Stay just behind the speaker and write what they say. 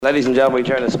Ladies and gentlemen, we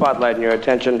turn the spotlight and your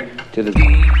attention to the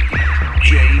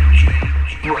DJ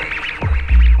Break.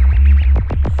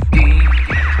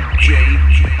 DJ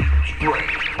Break.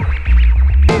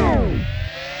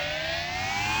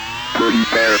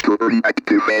 Prepare to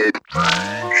reactivate.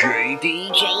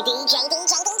 DJ.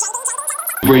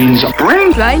 BrainZ.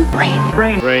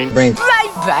 Brain.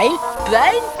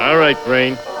 All right,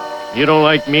 Brain. You don't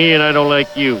like me and I don't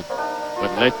like you.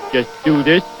 But let's just do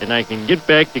this and I can get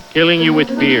back to killing you with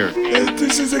fear.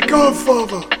 This is a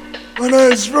Godfather. When I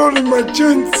was rolling my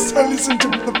joints, I listened to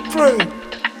the Brain.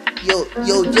 Yo,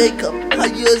 Jacob, how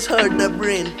you just heard the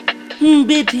Brain?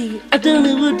 Betty, I don't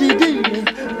know what to do.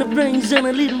 The brain's on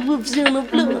a little whoops on the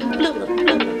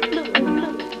blood.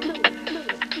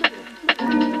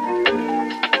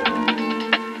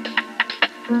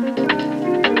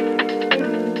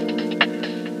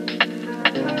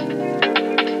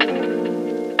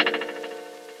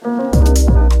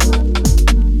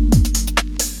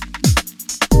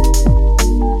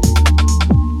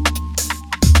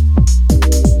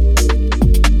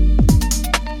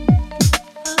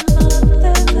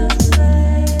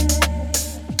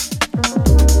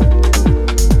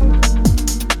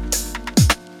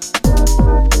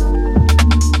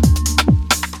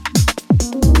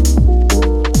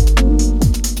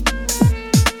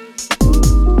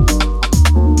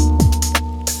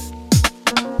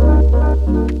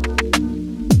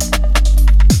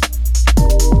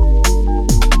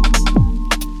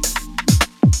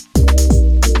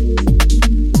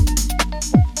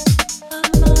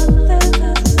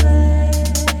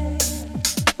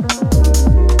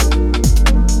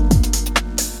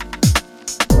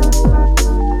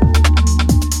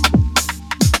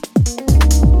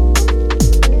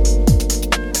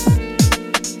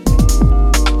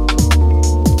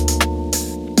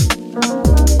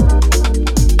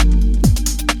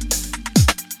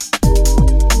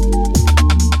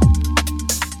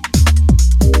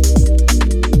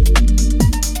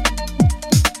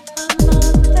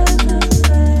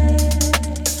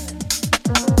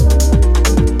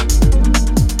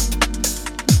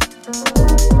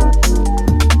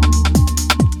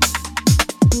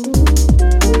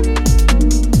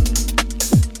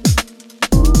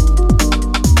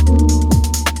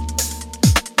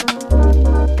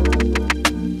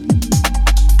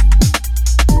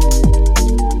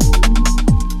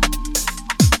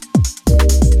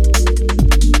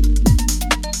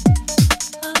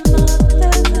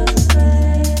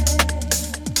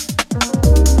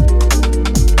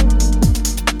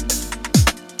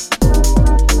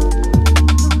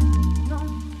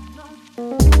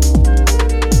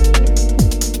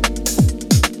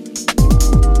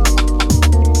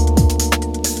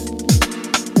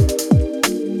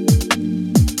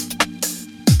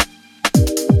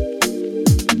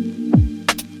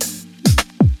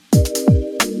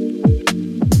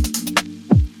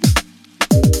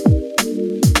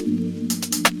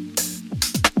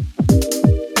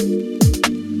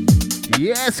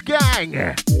 Yes,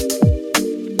 gang!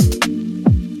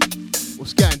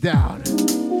 What's going down?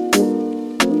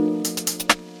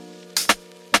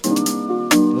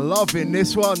 Loving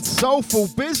this one. Soulful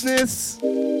Business.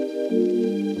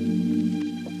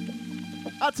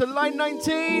 Out to line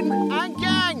 19 and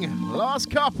gang. Last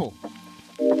couple.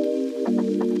 We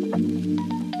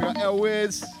got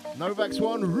Elwiz, Novak's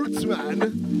one,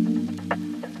 Rootsman.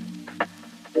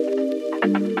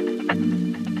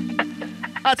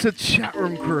 That's a chat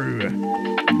room crew.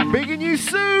 Bigging you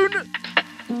soon.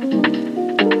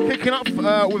 Kicking up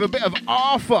with a bit of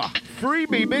Arthur.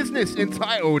 Freebie business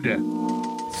entitled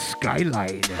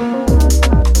Skyline.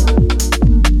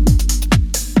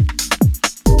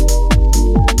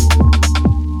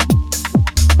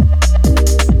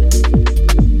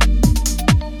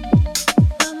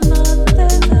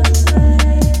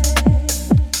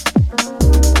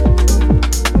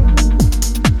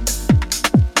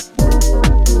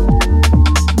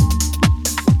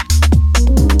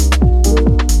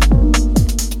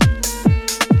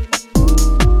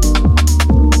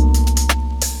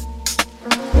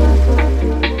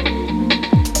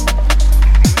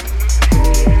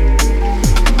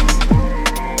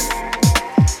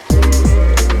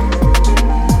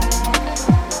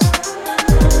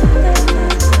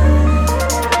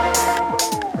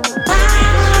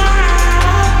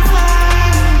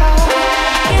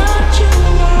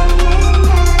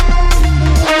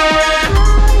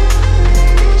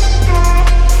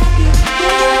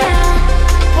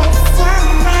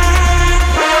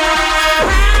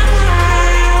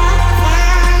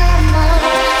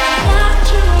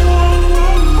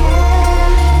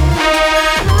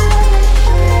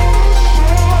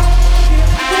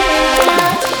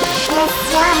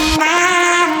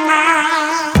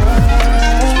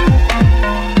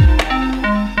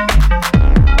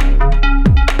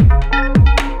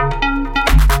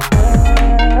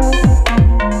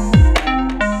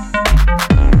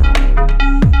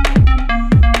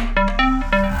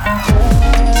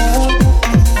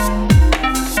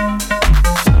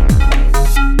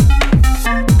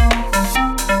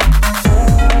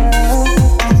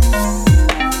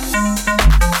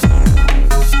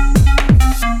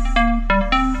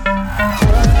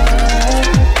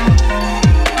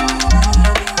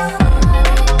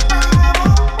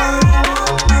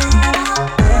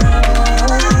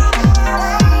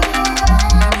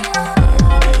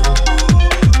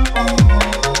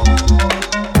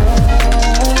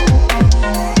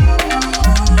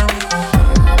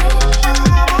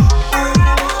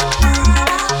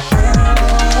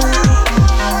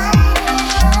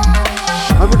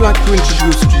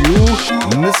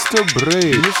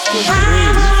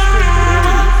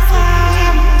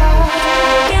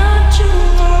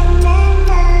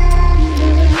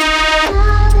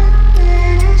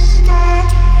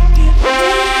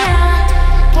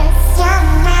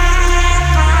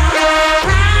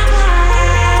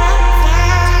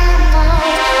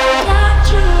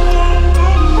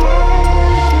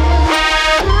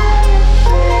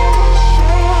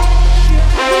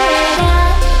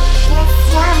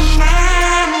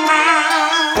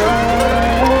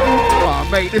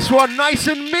 This one nice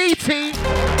and meaty.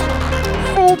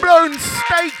 Full-blown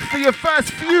steak for your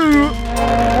first few.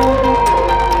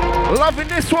 Loving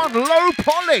this one, low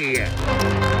poly.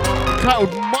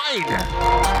 Titled Mine.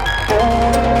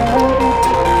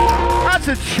 That's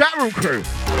a chat room crew.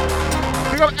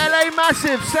 We got LA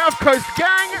Massive, South Coast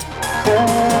Gang.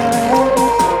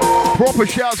 Proper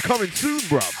shouts coming soon,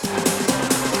 bruv.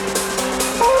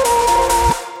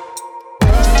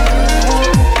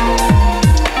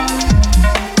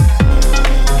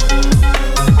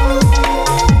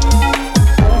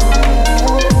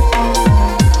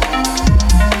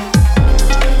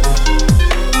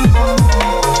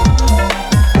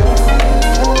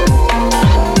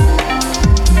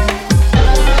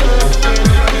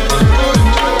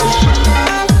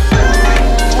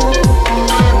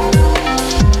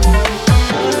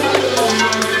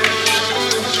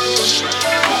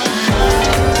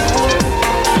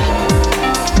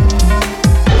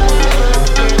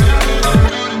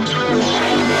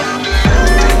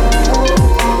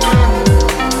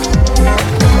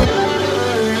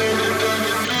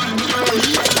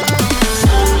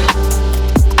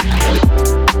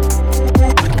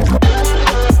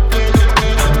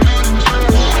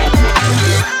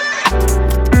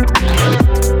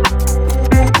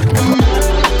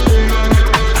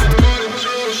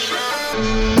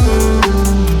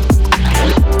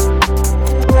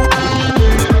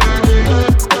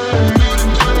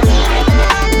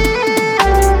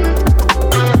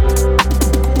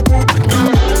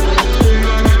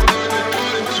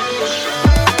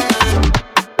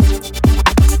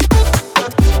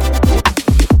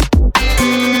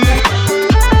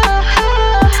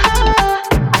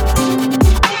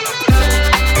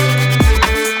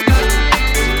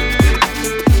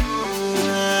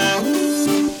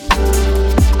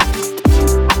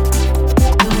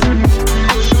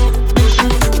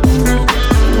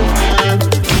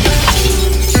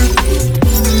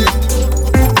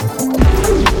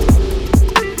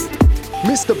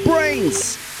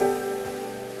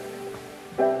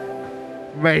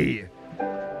 Mate,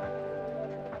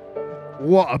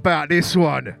 what about this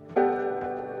one?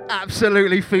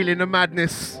 Absolutely feeling the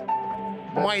madness.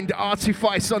 Mind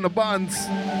artifice on the buns.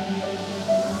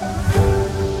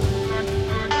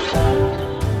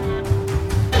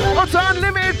 On to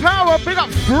Unlimited Power, big up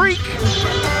Freak.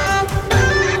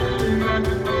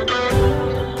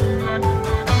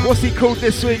 What's he called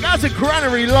this week? That's a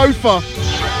Granary Loafer.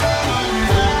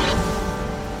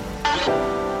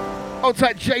 On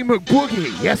to J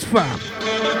McBoogie, yes fam.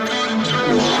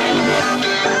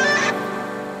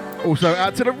 Also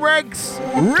out to the Regs,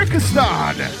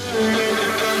 Rickistan.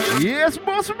 Yes,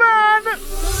 boss man.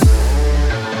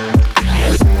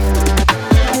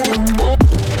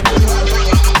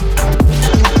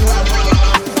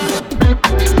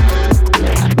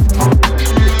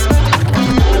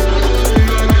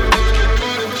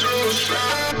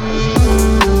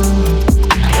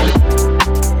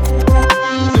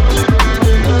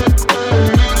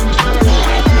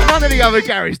 Other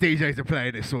garage DJs are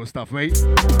playing this sort of stuff, mate.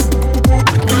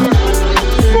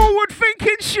 Forward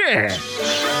thinking shit.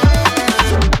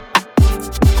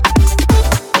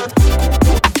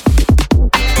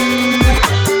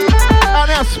 And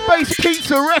now Space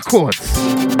Pizza Records.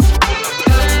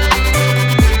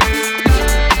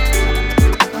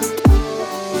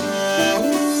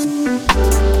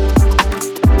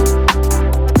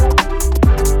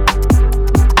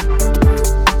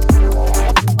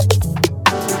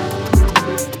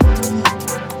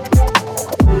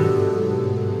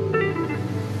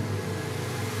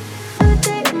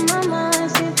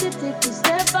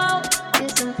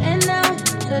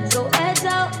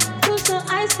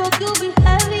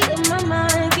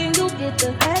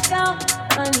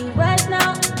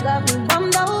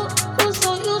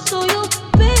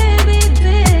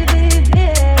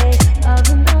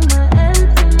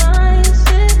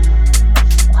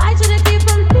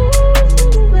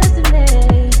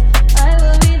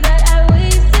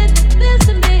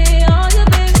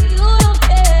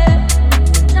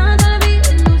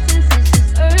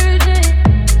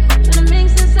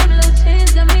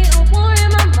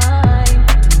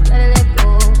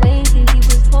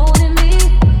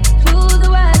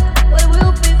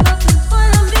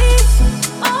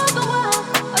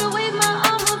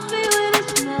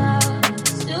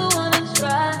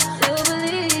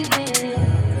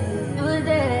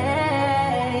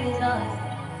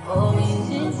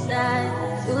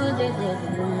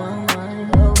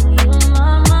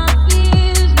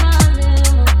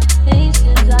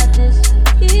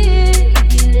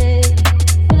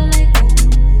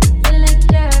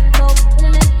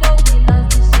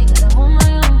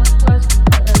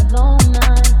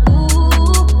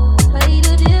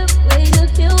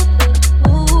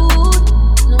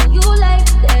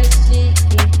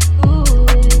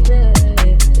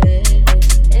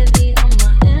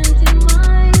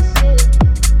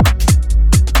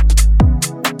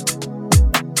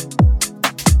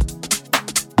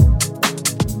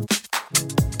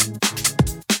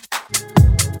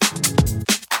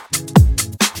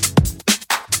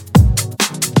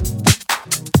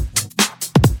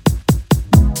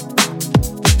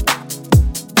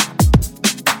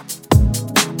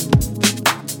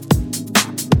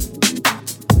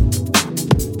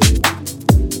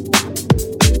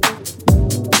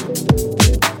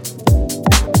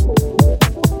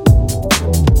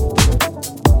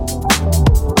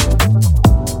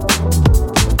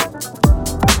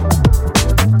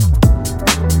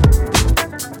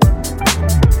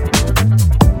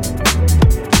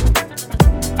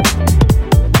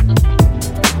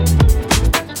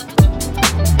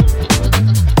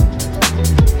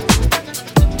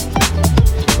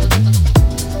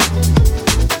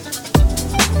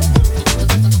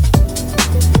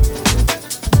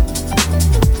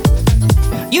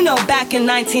 back in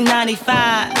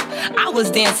 1995, I was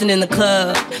dancing in the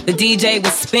club. The DJ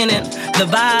was spinning. The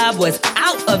vibe was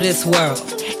out of this world.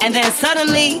 And then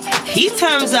suddenly, he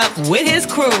turns up with his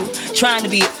crew, trying to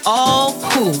be all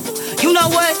cool. You know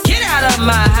what? Get out of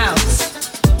my house.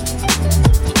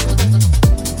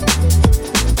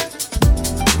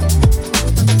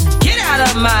 Get out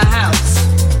of my house.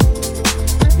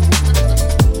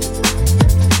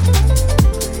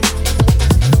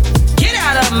 Get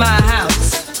out of my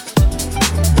house.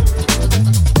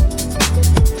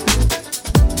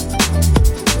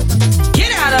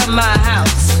 Get out of my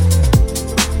house.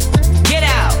 Get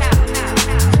out.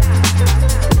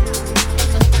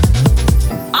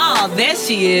 Oh, there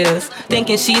she is,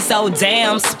 thinking she's so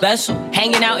damn special.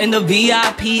 Hanging out in the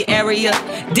VIP area,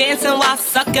 dancing while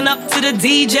sucking up to the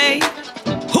DJ.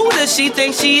 Who does she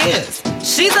think she is?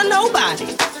 She's a nobody.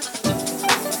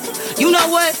 You know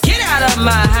what? Get out of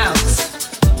my house.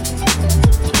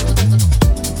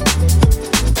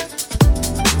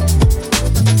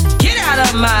 Get out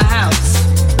of my house.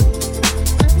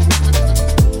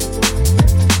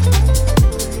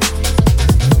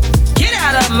 Get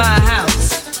out of my house.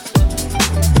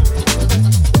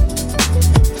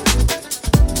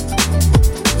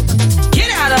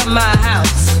 Get out of my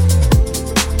house.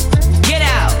 Get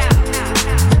out.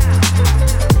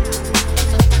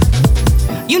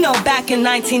 You know, back in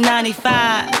 1995,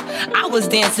 I was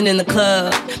dancing in the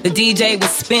club. The DJ was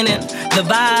spinning. The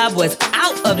vibe was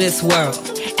out of this world.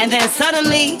 And then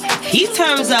suddenly, he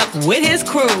turns up with his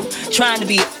crew, trying to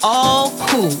be all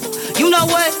cool. You know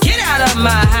what? Get out of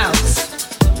my house.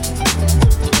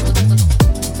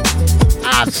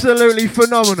 Absolutely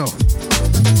phenomenal.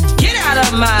 Get out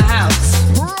of my house.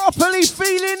 Properly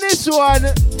feeling this one.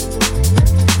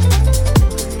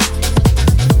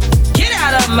 Get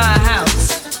out of my house.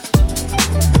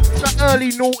 The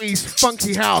early noughties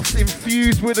funky house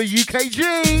infused with a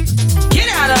UKG. Get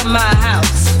out of my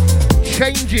house.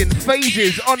 Changing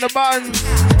phases on the buttons.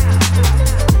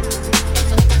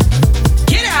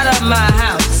 Get out of my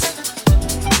house.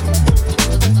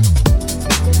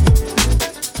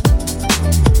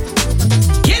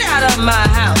 Get out of my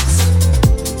house.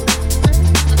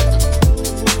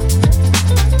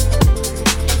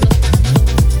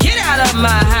 Get out of my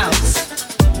house.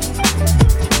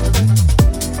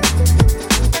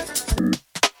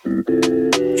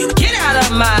 Get out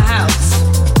of my house.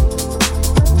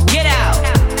 Get out.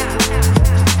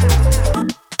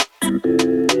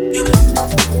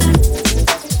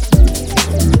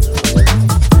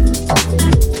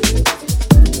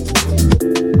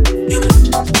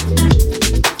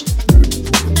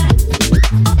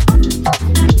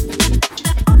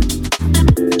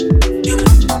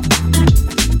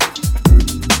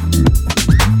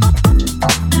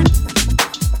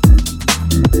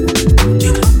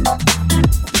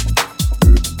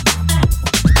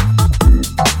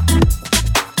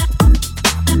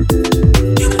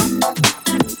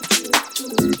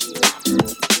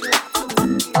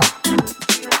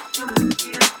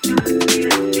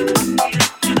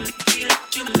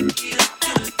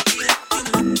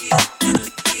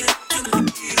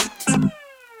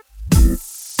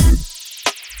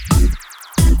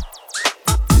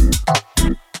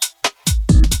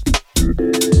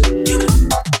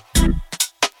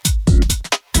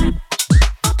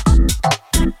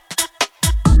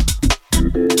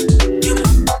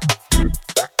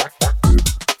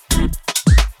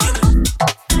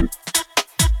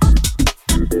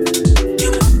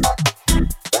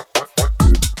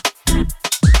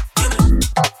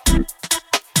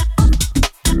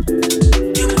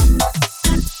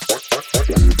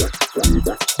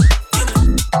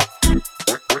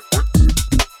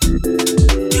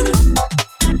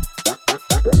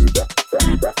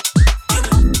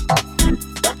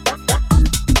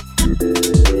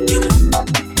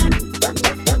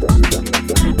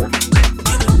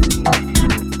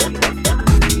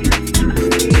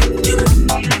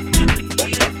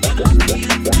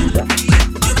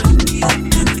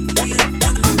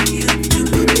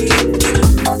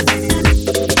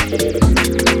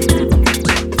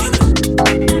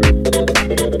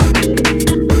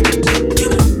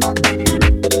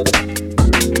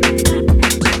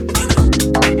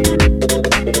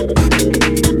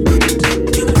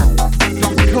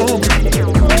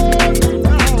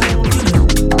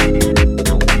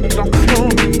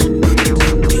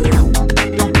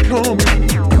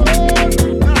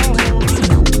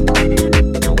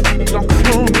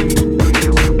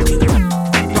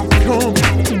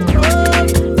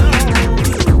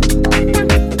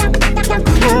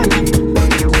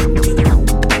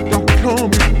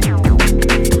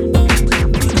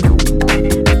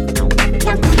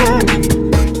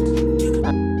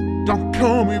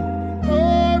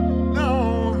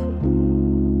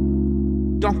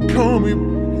 Don't call me.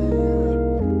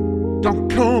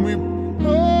 Don't call me.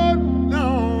 Oh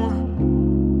no.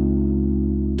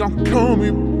 Don't call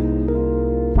me.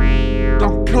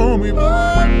 Don't call me.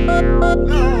 Oh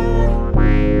no.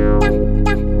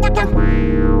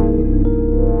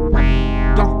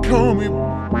 Don't call me.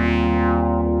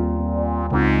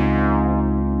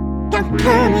 Don't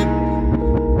call me.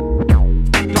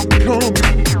 Don't call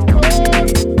me.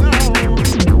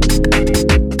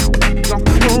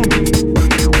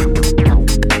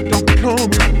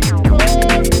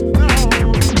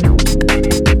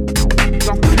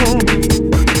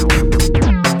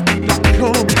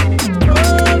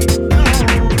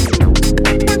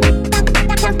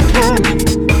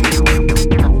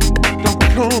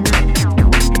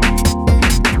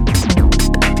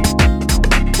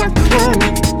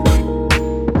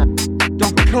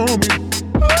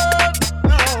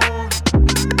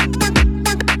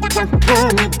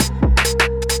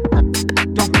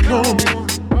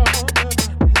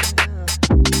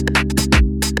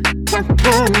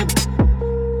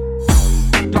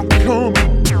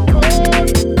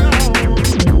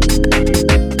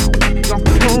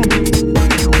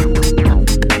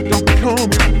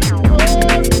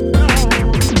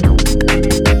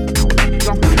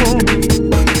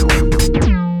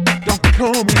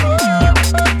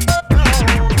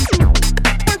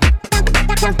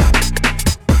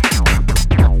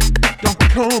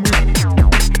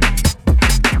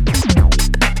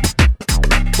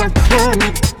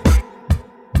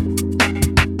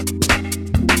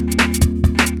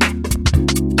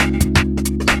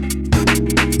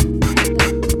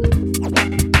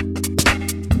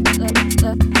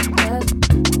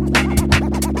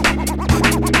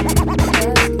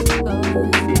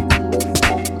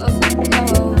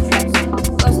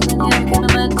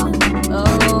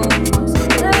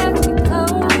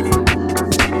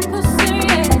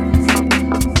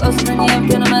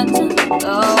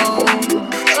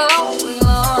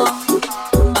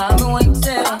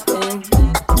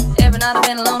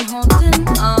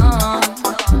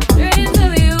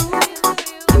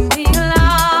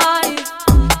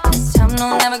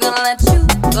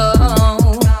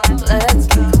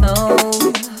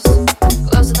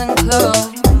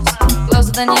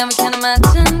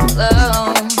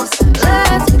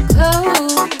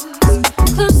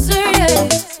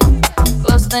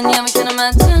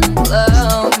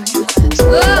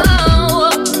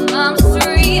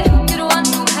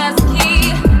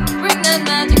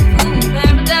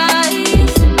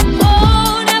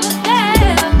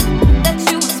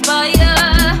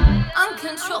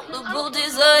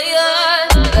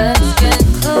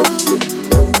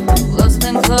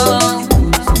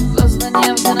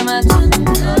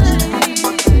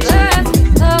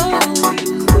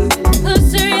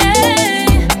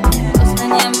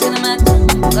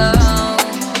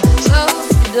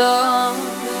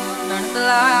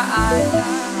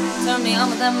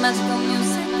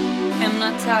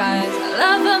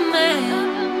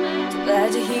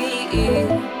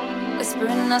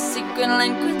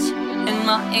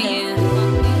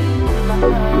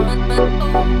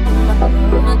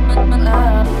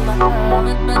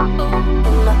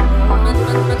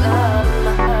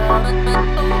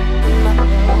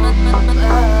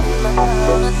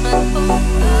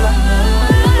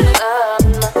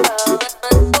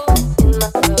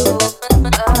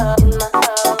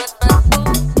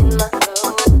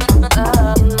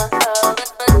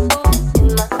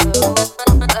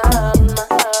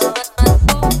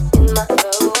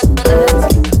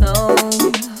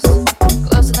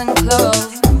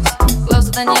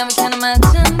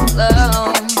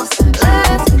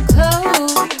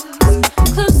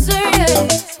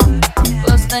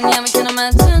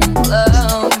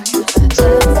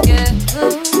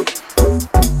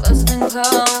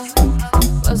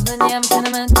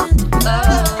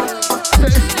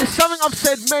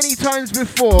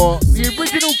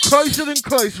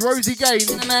 Rosie Gaines.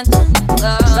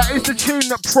 That is the tune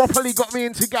that properly got me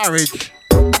into garage.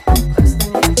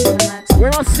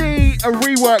 When I see a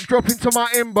rework drop into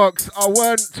my inbox, I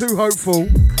weren't too hopeful.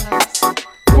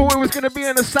 Thought it was going to be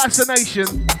an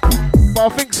assassination, but I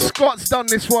think Scott's done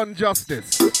this one justice.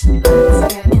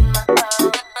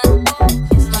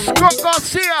 Scott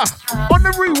Garcia on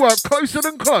the rework, Closer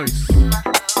Than Close.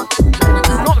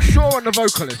 Not sure on the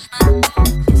vocalist.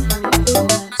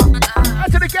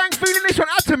 Out to the gang feeling this one.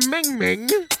 Out to Ming Ming.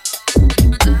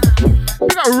 We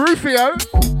got Rufio.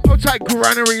 I'll take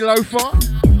Granary Loafer.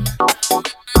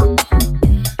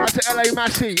 Out to LA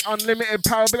Massey. Unlimited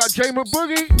Power. We got J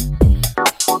McBoogie.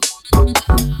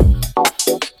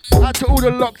 Out to all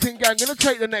the locked in gang. Gonna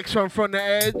take the next one from the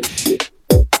edge.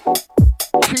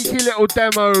 Cheeky little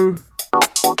demo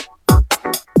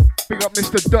Big up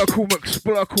Mr. Dirkle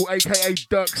McSplurkle, aka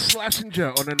Dirk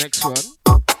Slashinger, on the next one.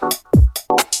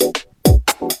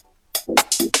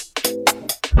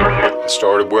 I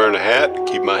started wearing a hat to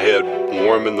keep my head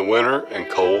warm in the winter and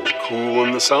cool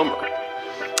in the summer.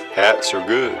 Hats are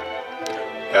good.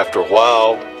 After a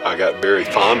while, I got very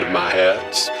fond of my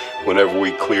hats. Whenever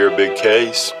we clear a big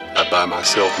case, I buy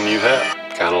myself a new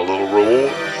hat. Kind of a little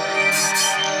reward.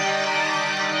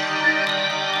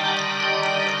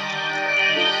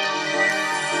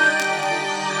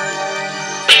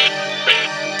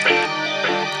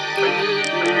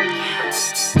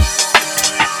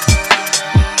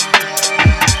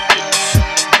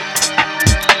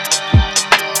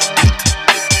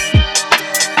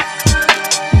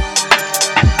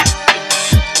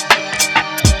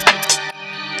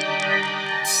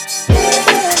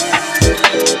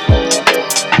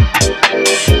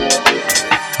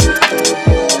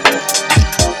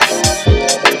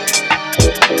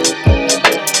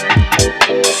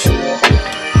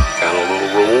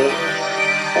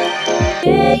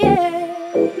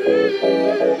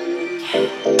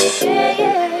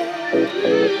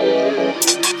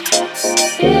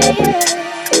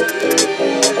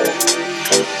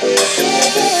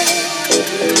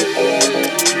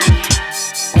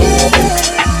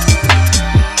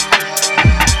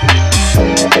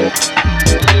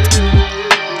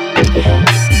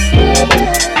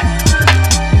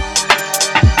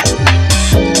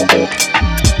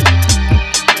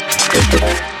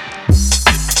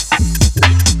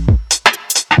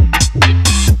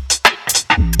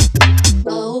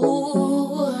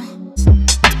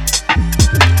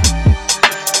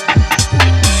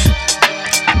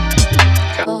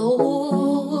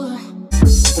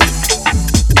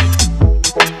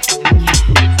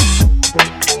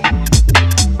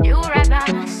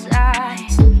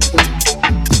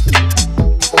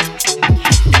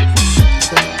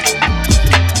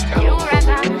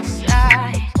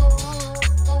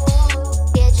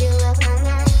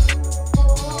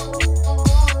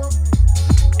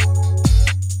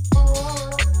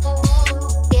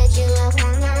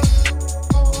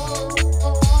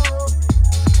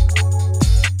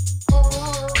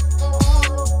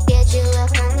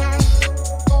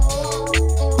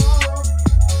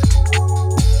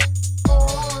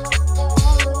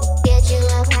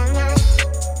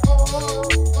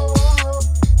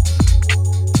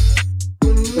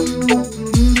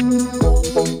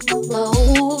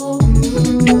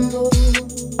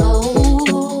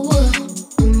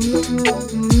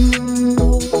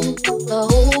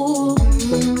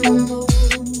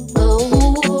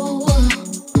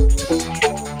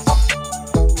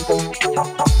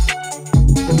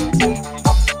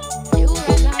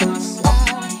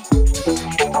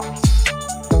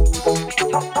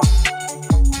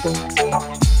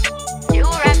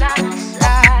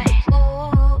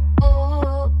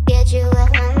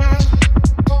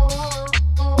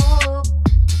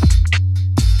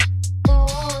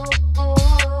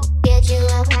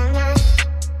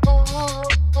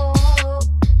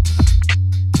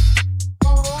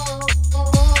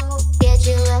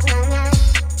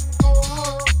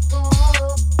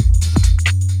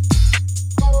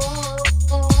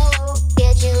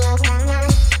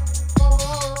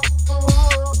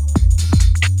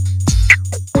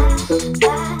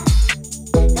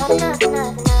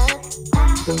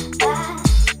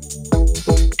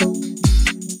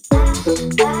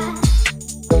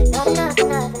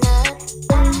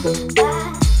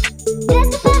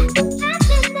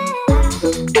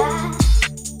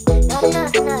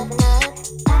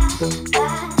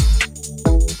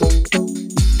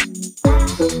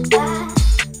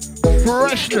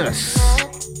 Freshness.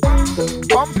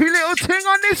 Bumpy little thing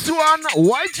on this one.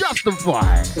 Why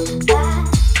justify?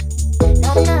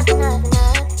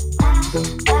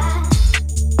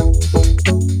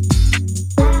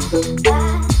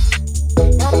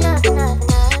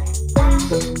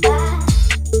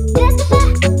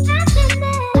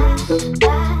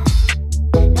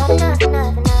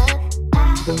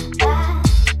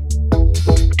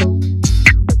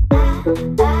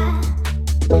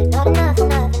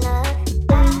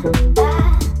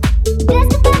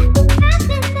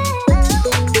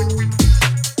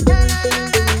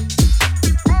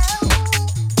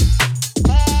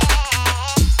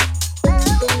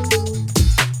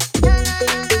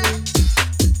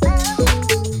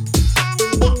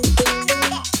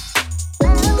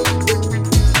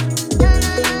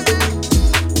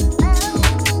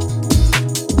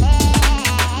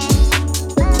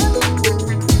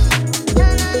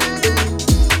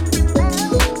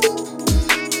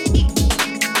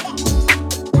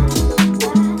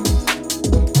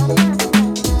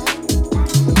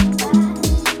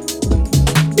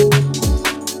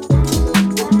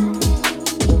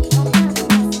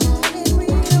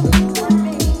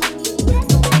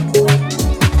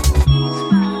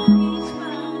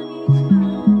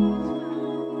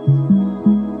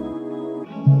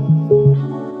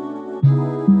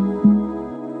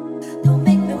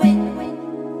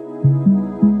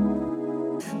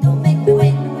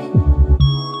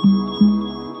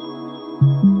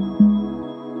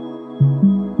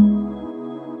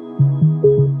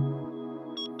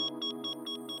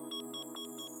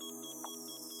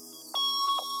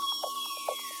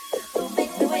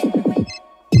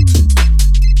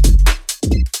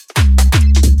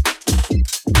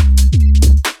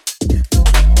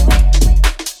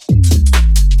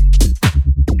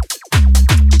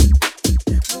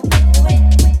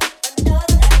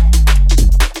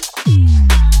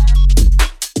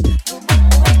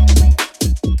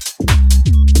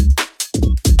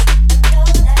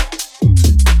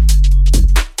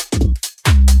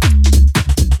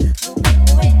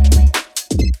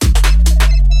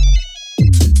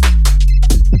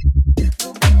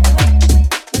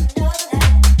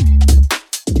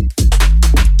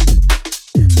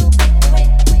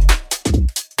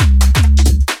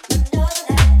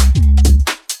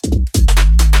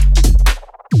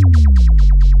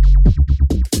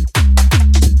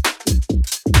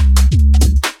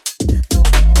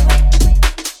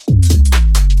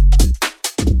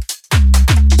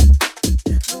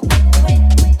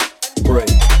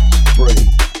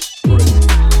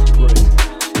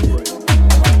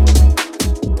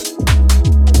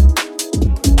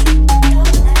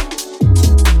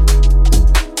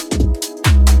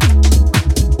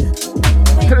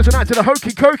 to the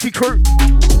Hokey Cokey crew.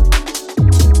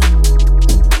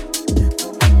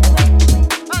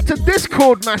 Out to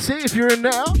Discord, Massey, if you're in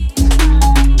there.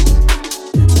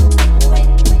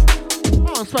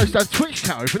 Oh, I'm supposed to have Twitch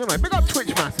chat open, am I? Big up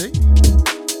Twitch, Massey.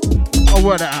 I'll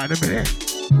work that out in a minute.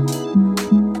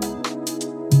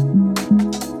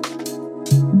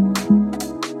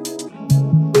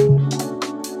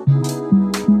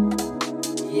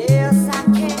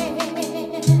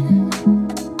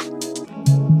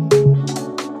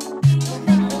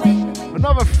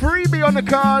 Another freebie on the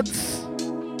cards.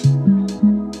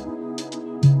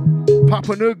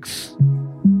 Papa Nugs.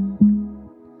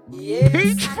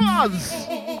 Peach Fuzz.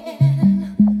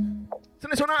 So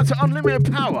this one out to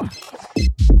Unlimited Power.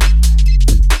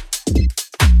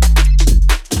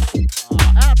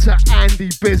 Out to Andy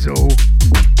Bizzle.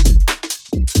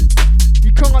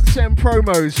 You can't send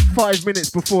promos 5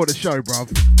 minutes before the show, bruv.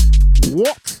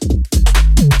 What?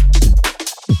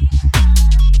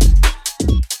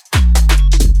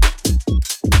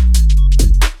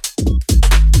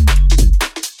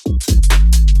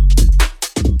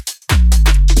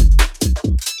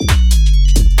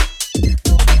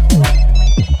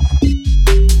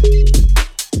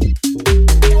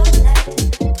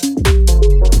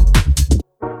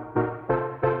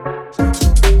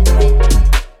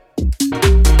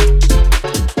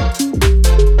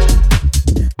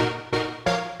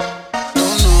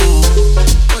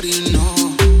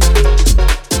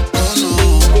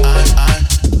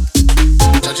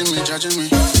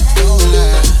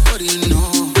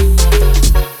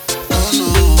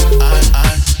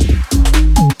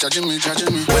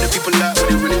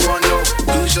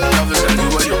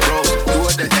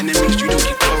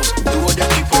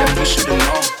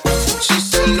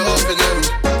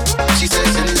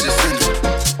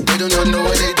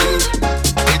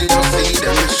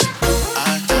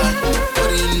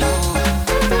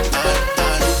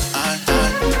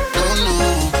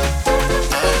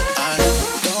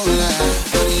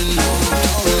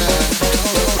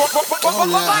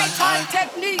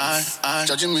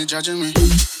 Judging me.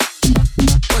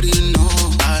 What do you know?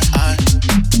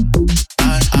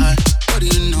 What do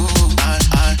you know?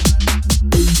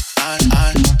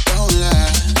 Don't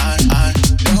lie.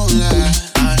 Don't lie.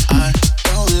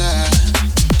 Don't lie.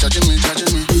 Judging me.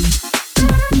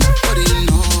 What do you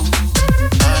know?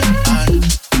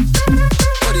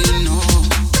 What do you know? Don't lie.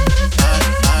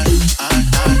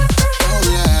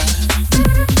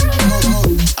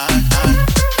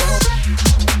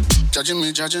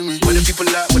 Judging me. What do people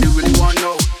like? What do you really want to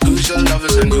know? Who's your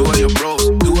lovers and who are your bros?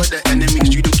 Who are the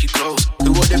enemies you don't keep close?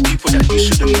 Who are the people that you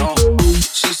shouldn't know?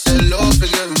 She said, Lord,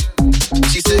 forgive them.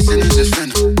 She said, sinners are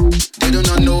sinners. They do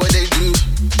not know what they do.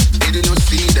 They do not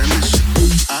see their mission.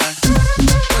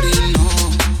 What do you know?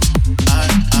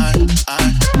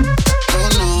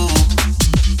 Don't know. Don't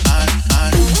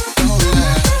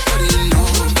lie. What do you know? Don't lie. Don't lie. Don't lie. Don't lie. Don't lie. Don't lie. What do you know?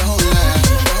 Don't know.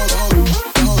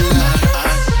 Don't lie.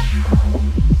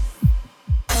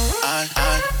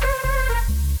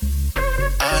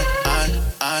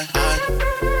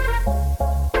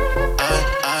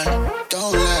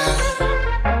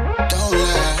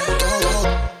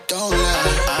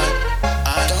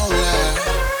 What do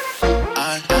you know?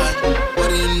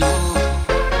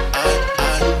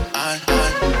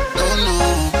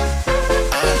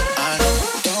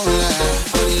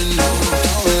 Don't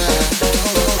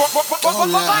lie.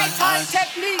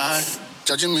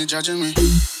 Judging me. What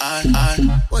do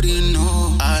you know? What do you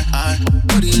know?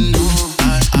 What do you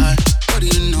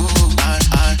know?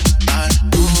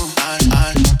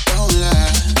 Don't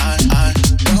lie.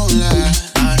 Don't lie.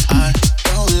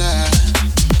 Don't lie.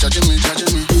 Judging me.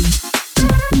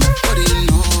 What do you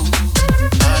know?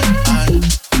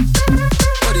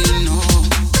 What do you know? Don't lie.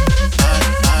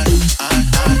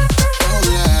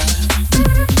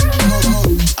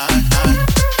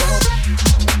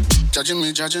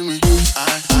 Judging me.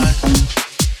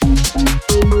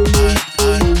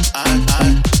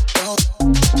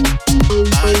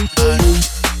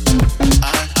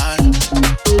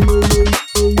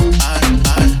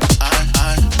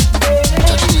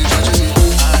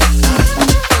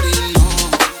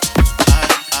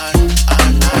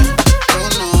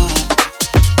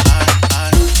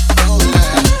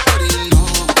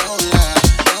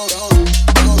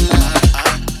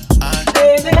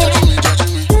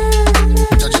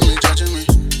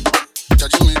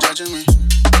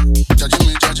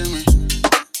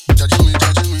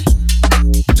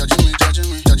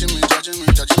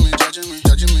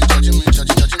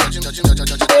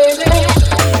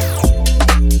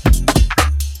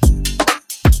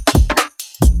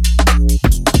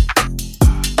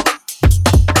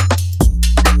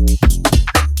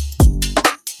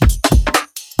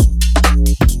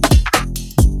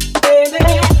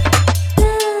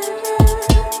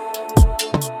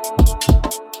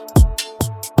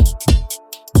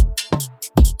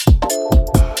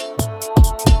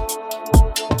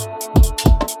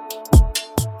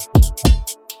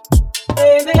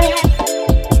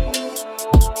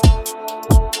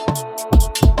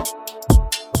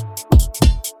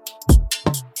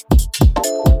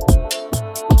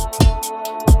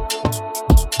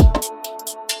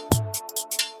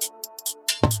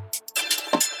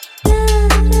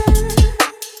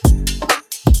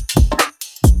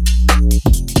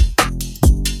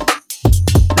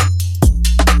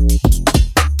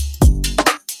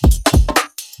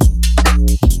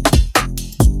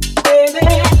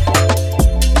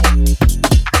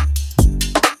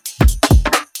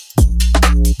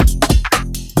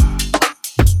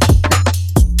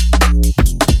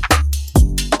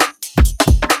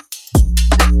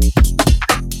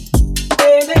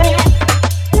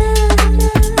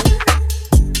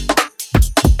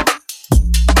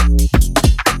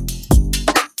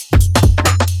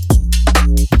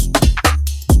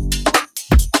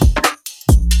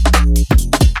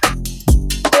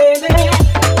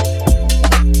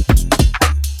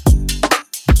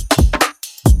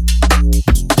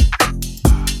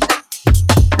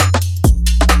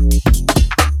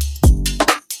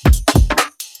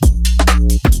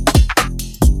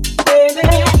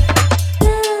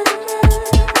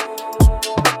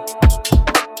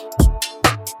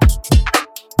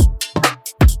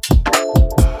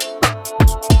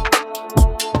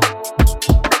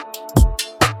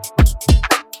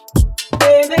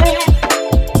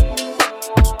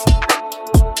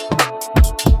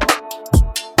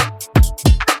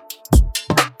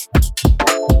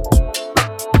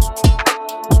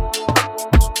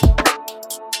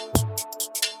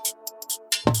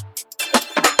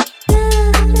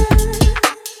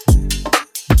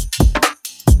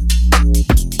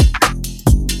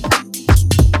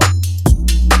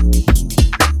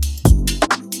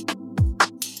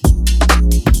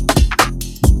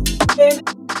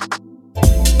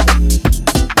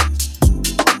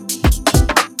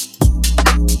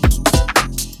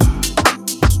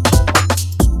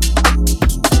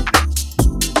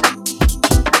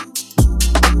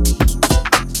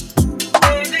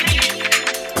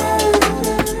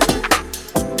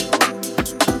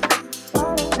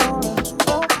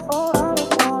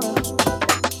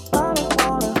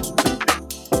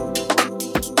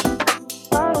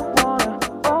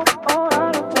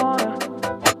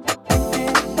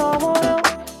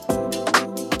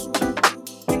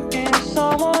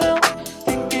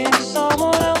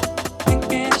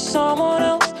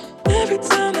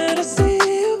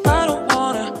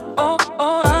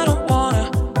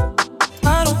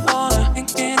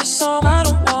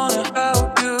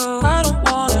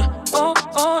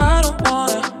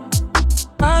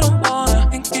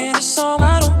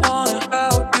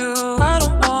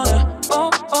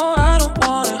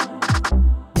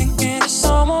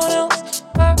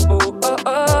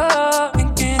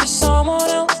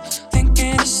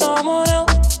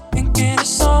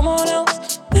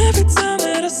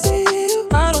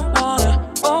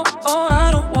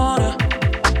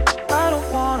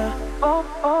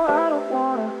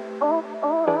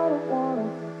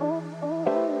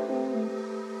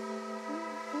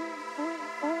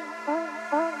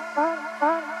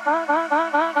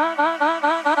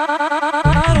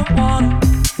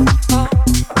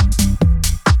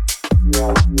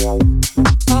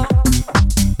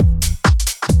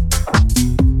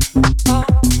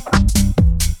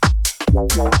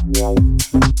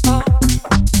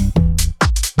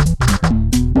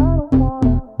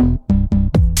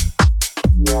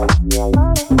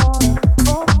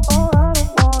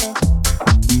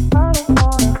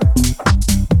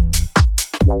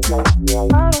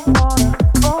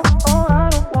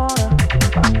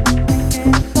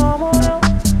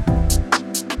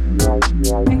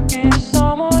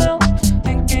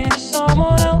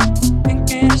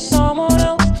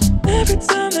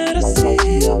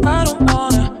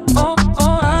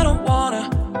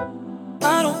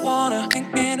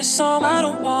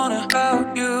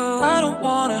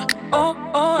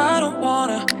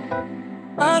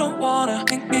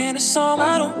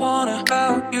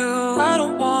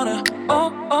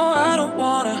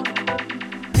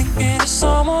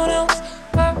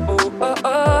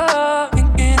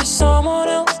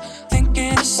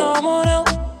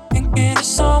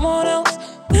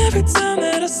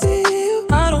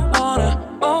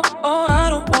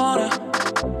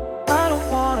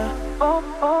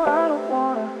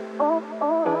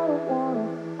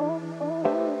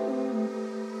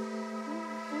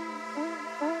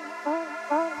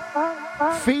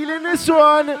 Feeling this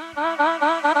one. Out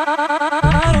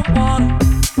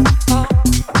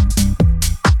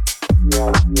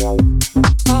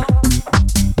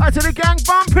to the gang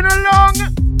bumping along.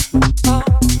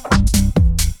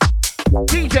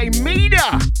 DJ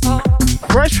Mida.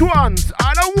 Fresh ones.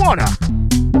 I don't wanna.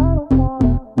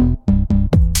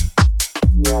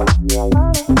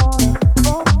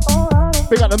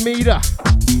 Big up the Mida.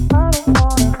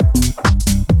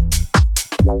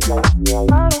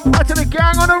 Out to the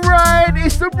gang on the ride,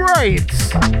 it's the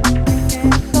BrainZ.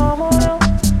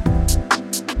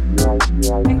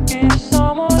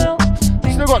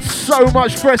 Still got so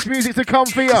much fresh music to come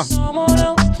for you.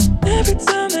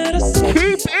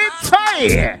 Keep it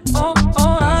tight.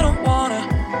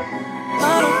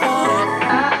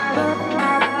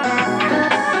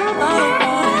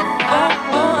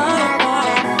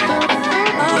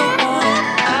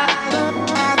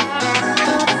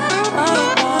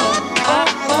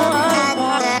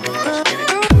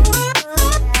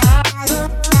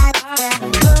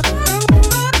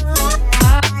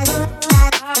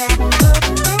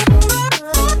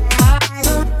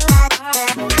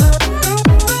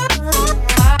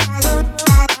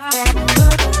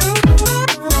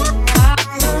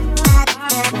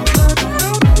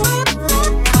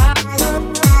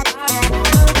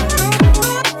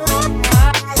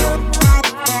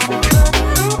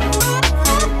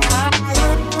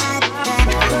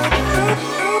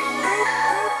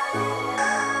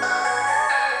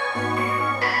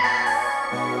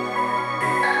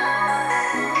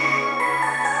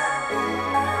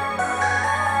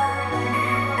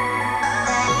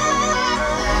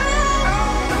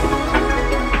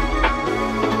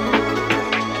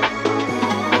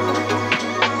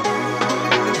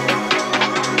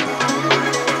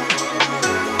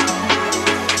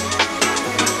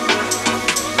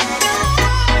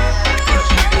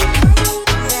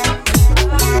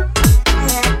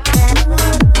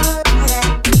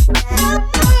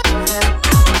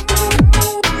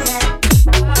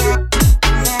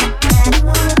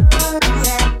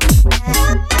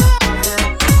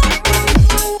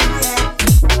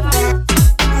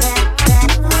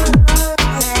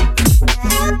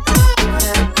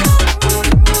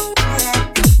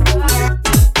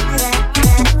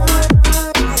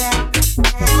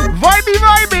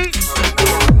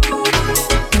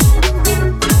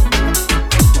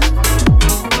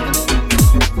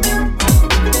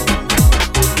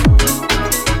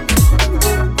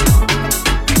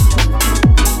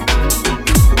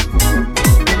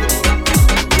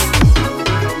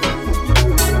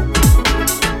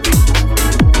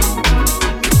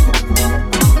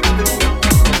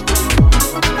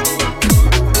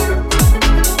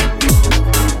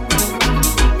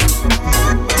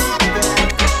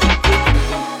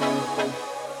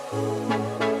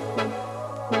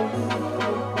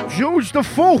 George the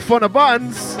Fourth on the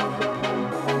buttons.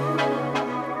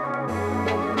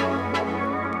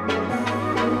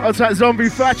 That's that Zombie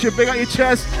Thatcher, big up your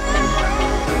chest.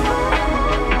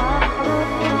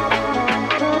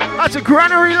 That's a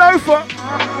Granary Loafer.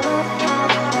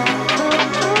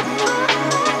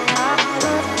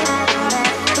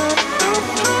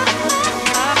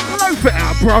 Loaf it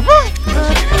out,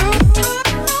 brother.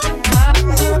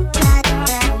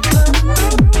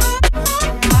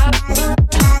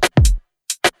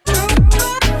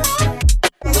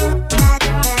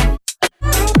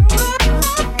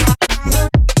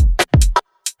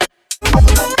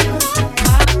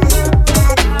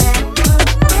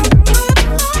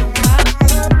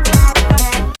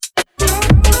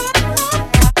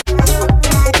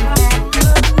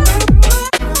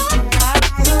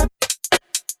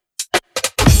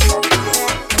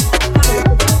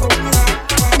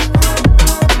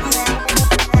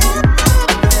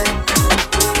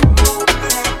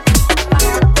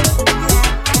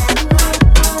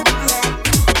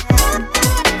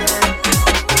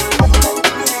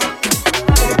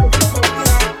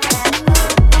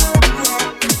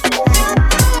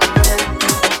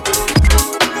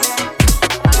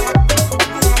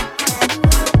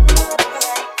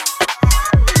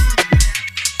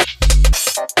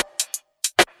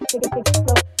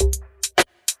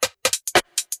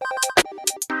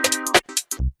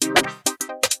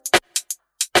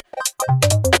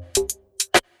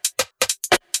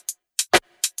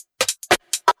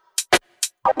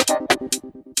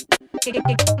 The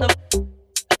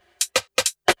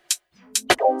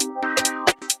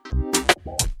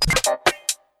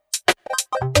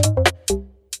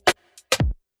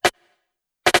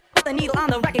needle on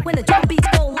the record when the drum beats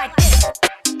go like this.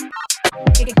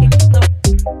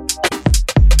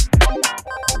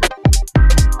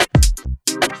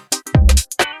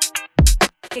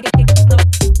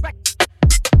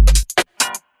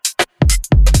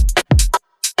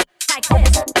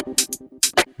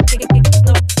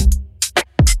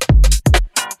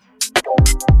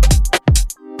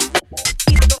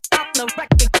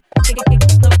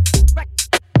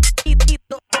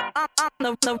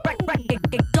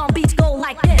 Drum beats go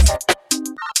like this.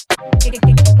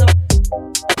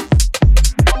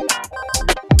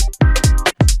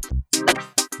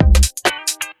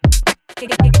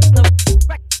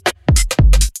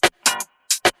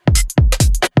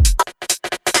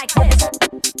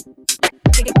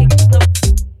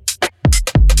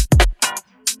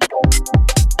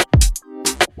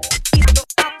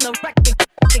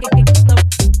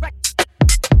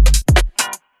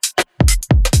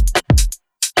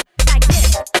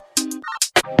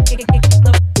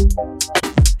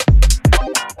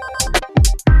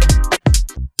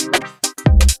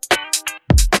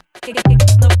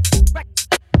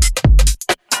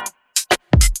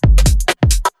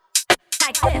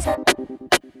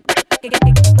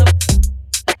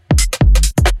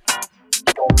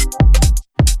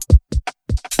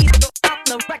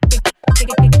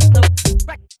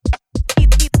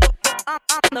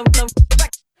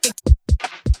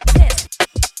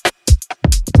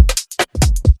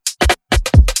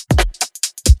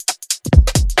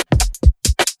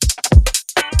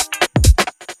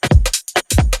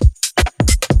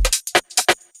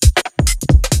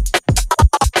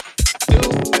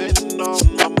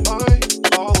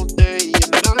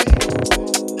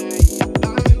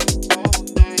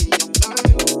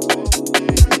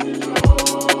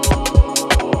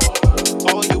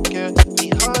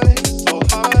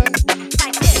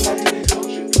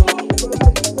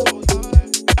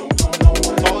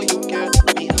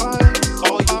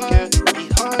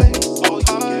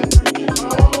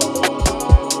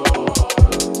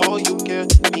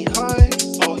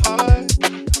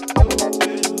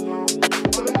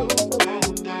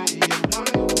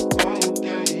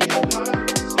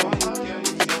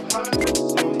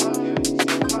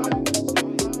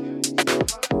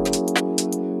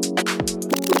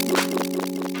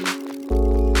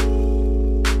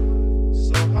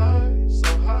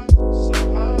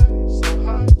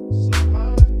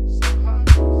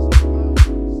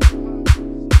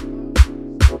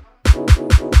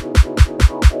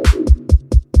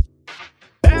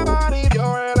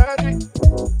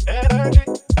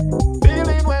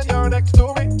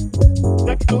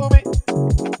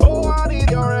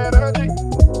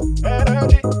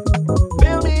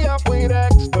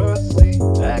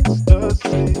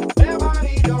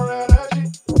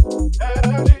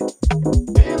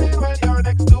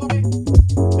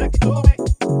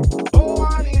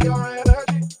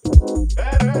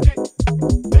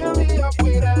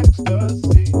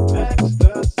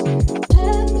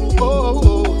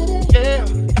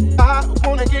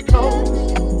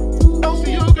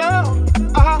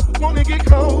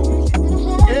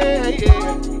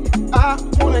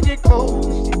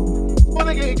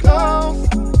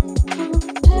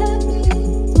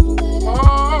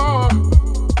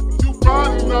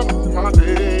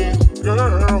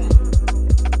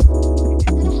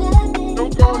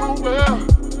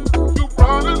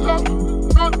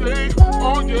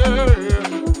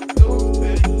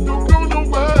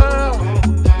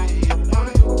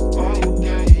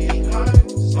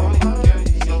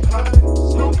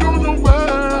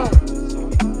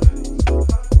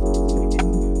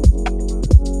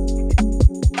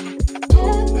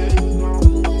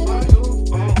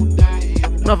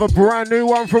 Another brand new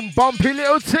one from Bumpy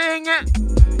Little Ting.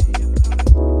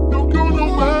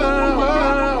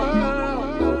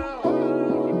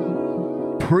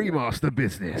 Pre-master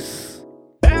business.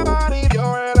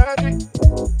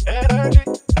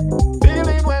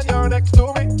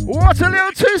 What a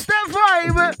little two-step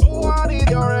vibe.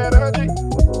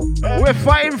 We're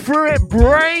fighting through it,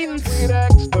 BrainZ.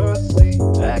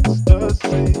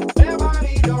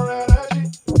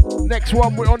 Next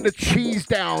one, we're on the cheese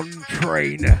down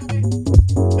train.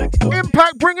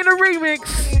 Impact bringing a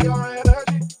remix.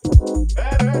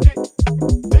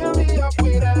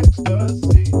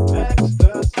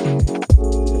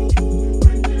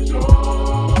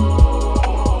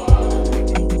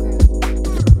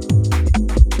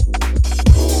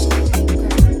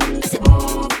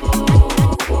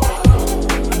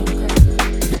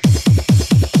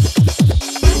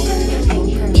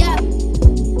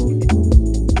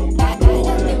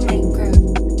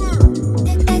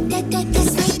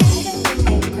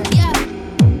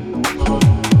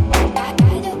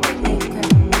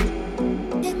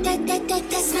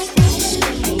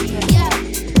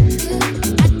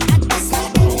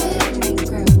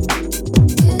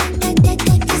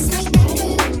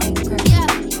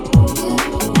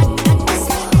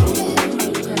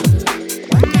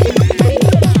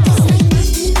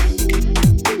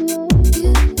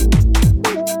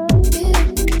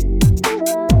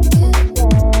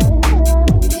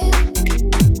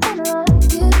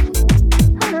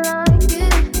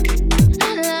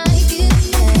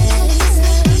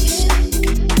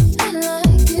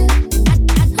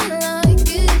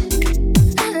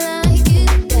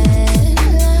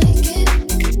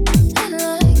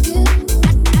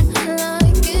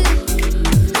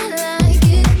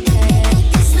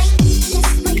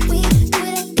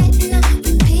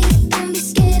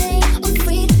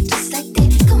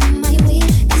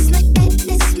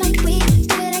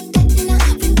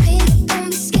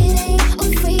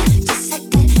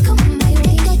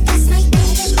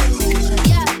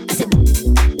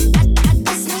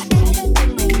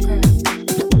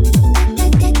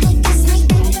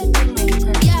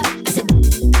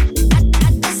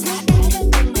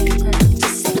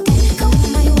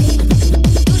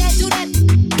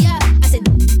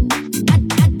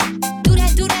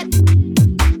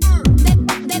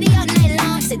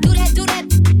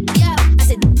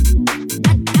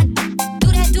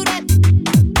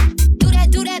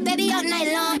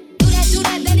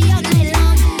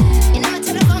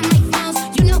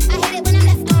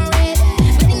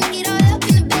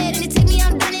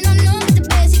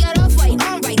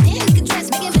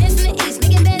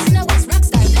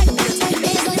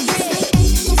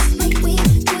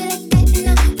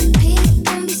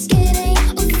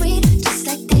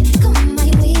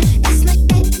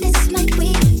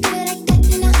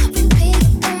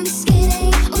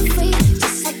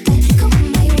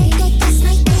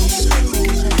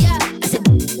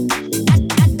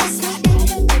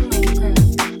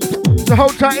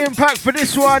 hold tight, Impact, for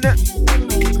this one.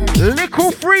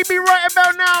 Little freebie right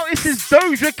about now. This is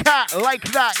Doja Cat, Like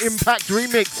That, Impact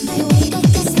remix.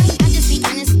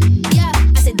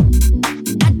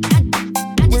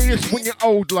 When you're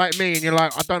old like me and you're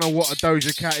like, I don't know what a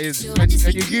Doja Cat is, and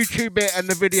you YouTube it and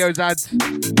the videos had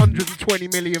 120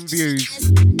 million views.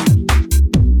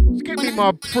 Just give me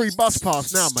my free bus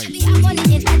pass now, mate.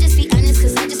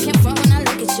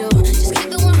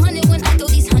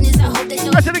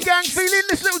 Out to the gang, feeling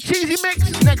this little cheesy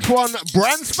mix. Next one,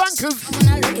 Brand Spankers.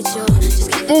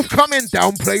 Forthcoming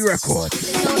Downplay record.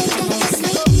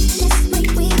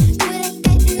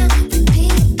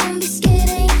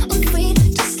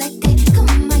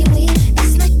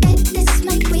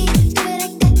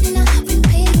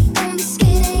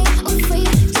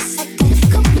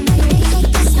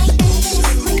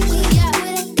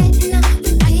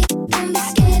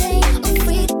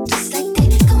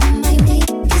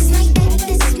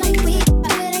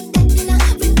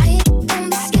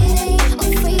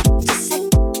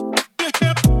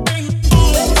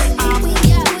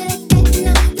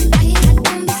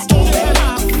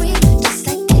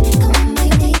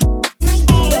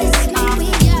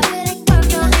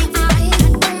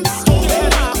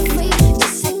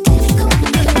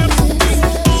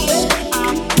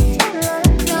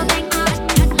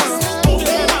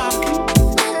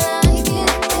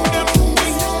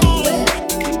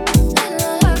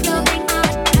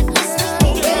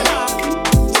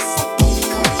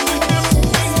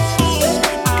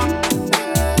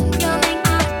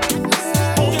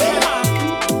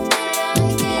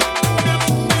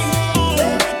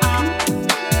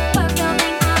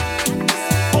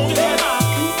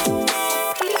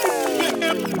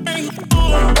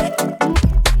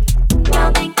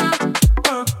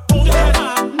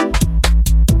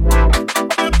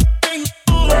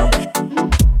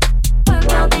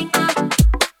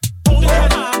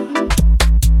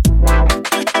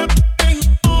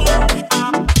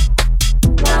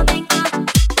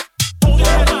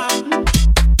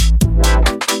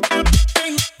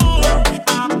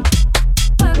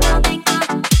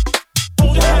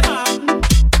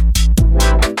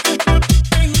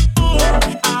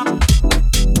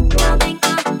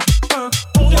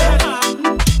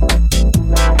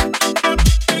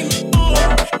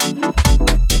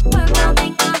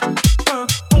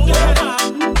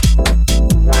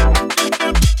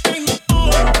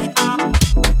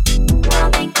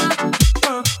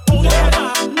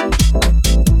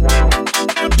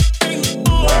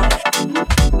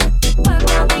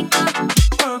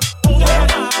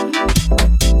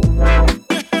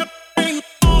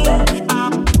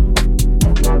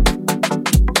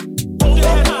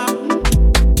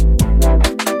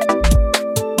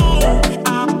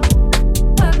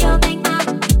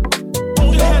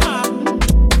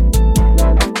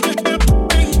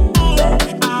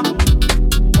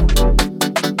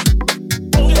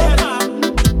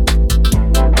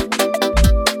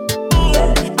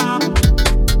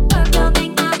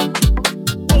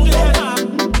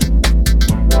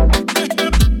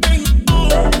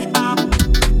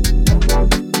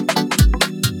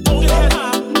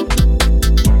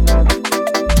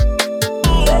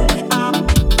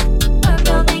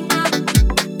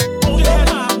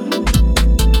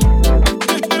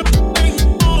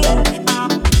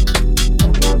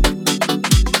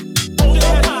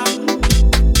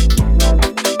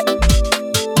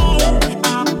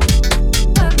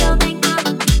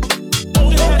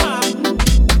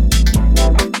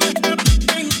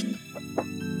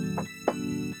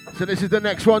 So this is the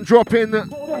next one dropping.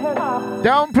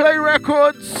 Downplay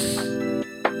Records.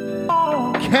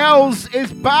 Kells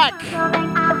is back.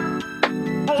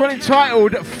 It's one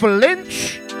entitled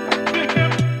Flinch.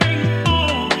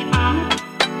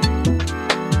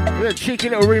 There's a cheeky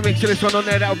little remix to this one on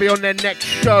there. That'll be on their next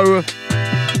show.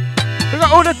 We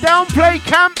got all the Downplay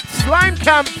camp, Slime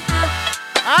camp,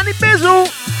 Annie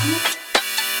Bizzle.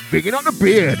 Bigging up the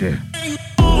beard.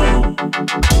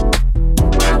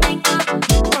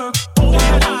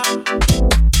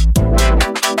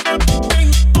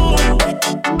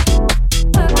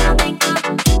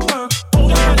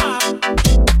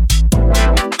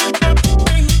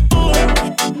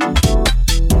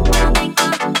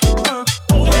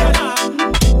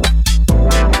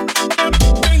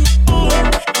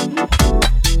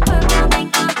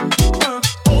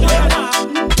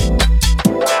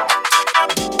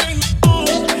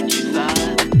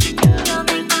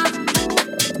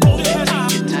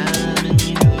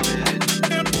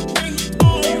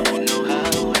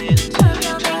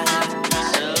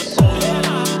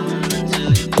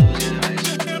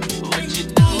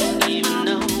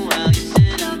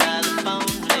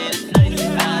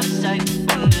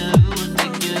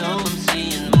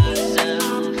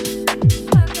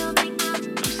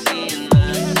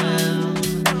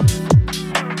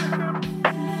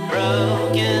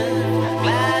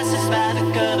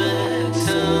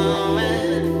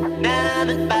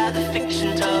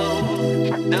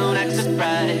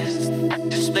 surprised.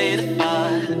 Display the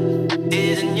part,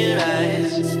 tears in your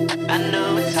eyes. I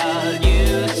know it's hard,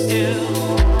 used to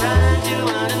run to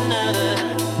one another.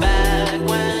 Back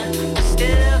when you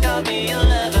still called me a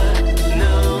lover.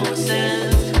 No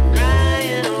sense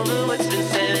crying over what's been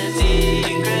said.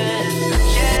 Secrets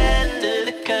shared under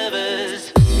the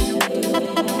covers.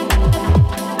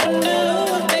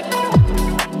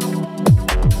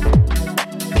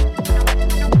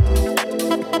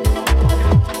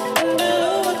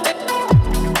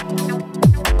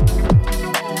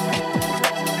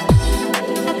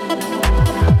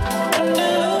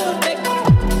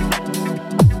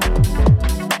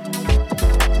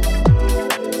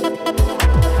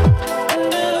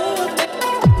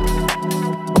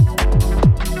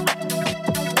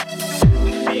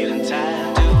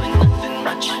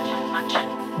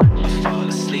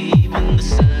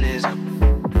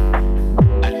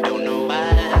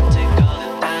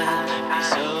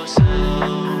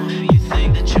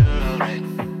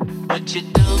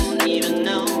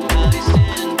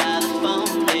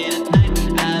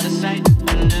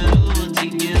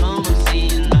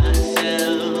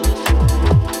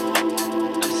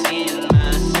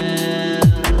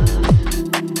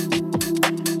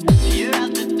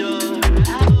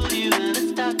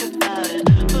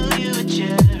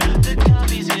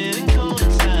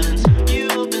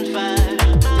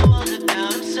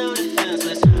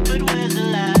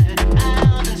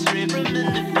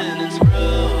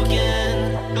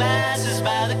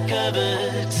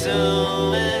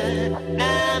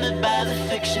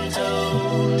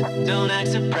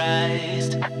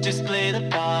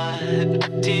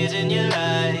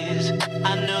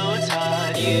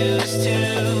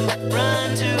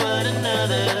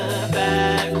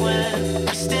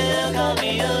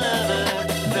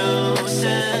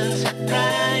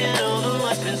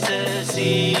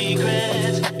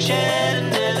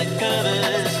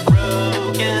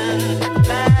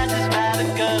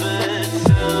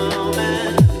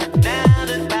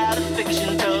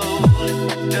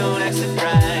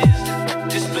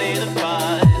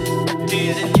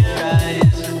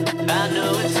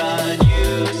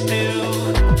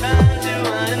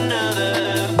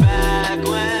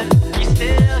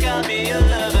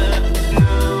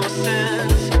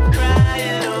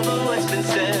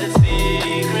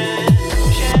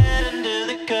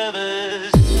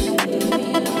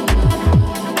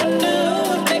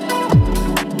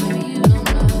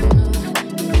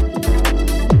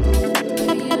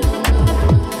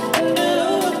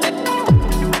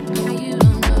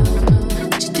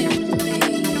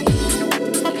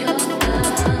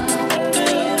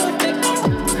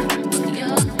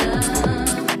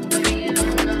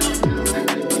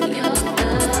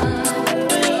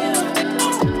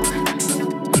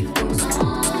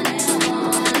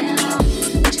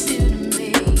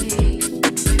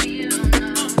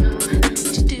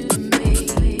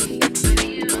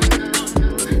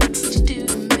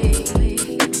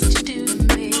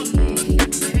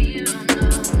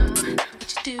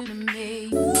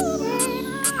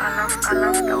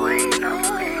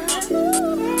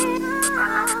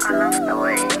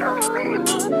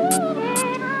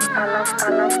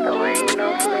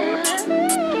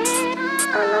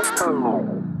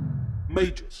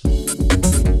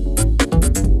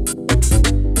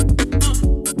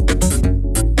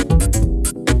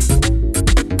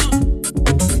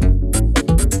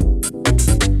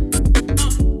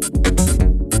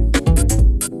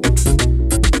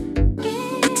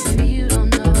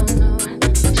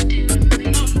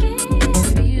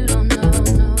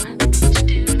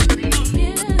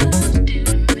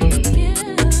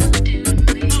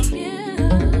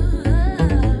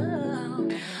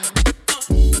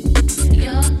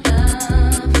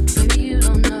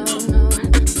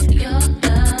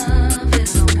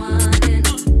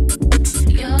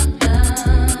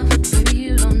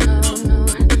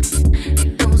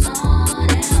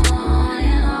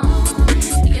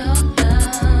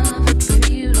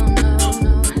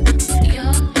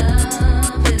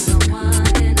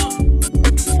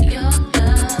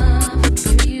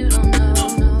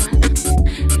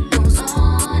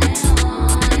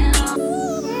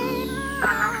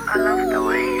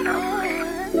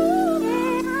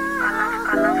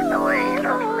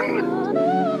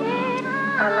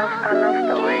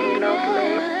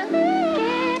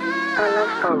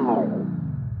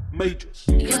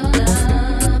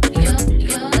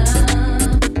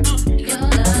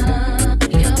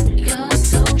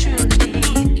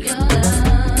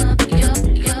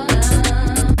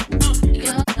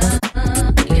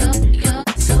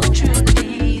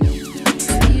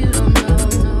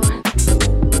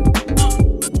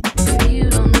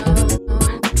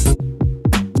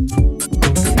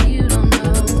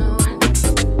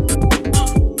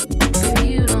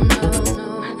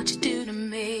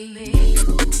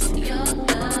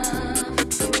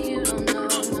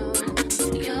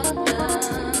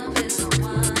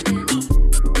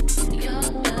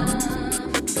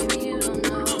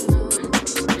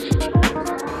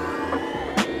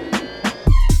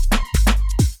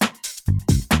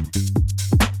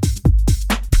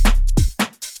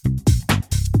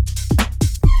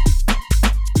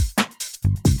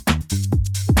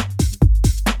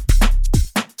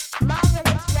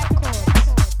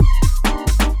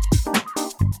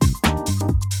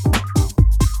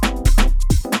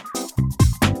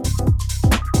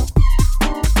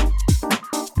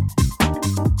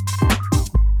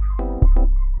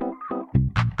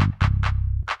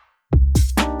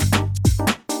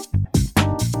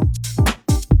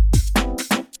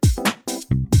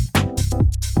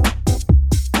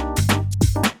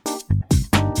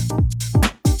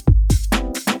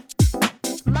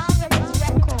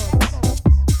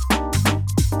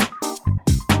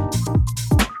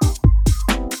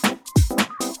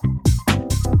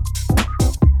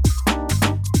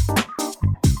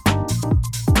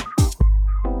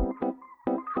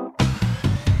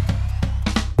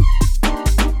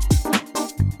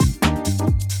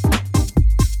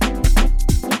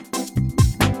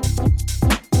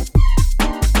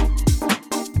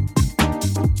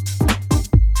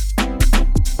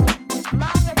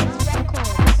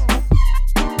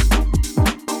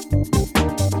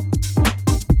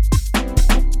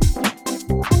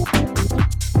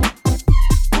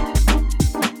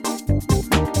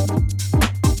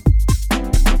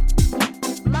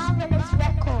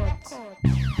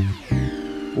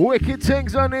 Wicked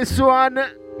things on this one.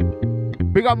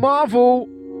 Big up Marvel.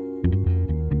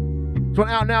 This one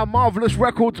out now, Marvelous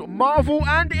Records, Marvel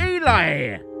and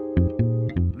Eli.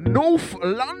 North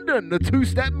London, the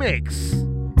two-step mix.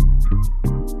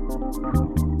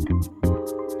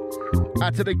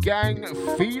 Out to the gang,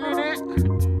 feeling it.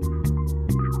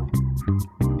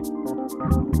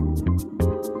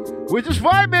 We're just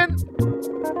vibing.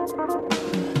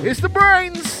 It's the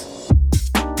BrainZ.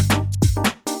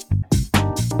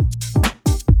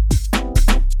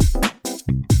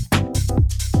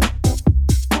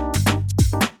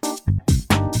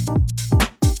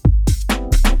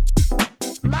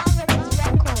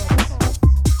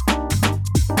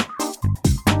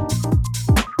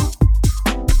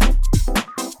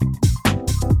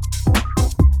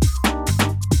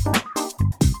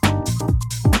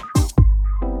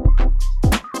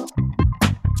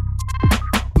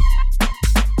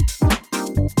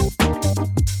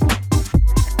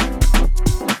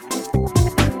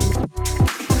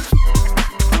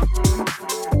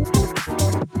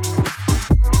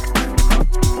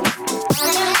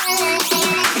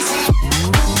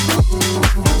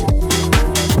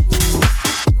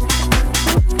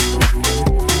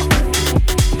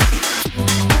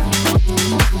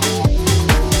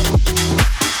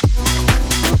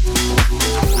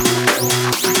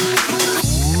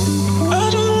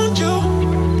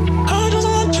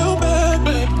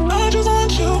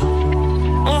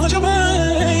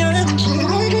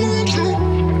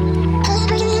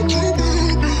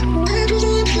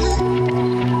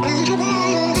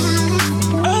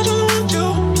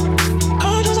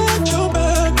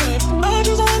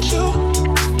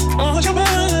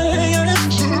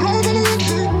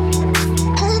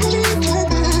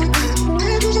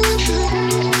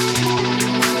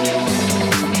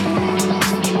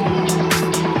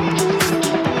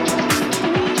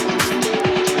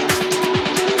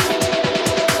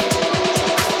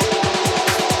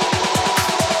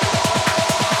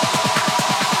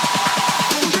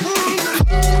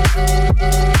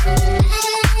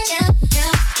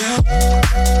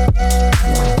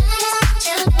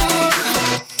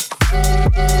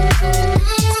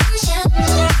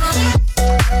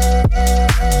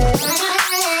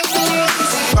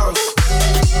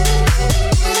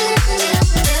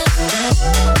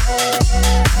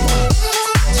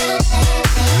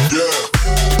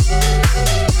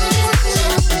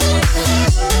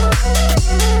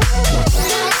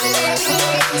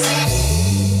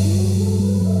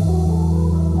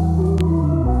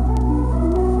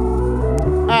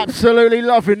 Absolutely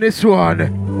loving this one.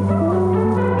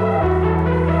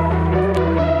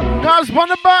 Nuz on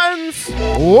the buttons.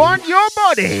 Want your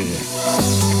body.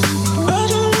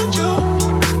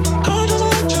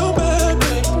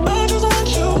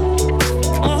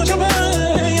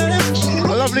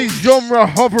 I love these genre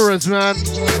hoverers, man.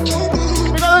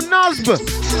 We got the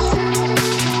Nuz.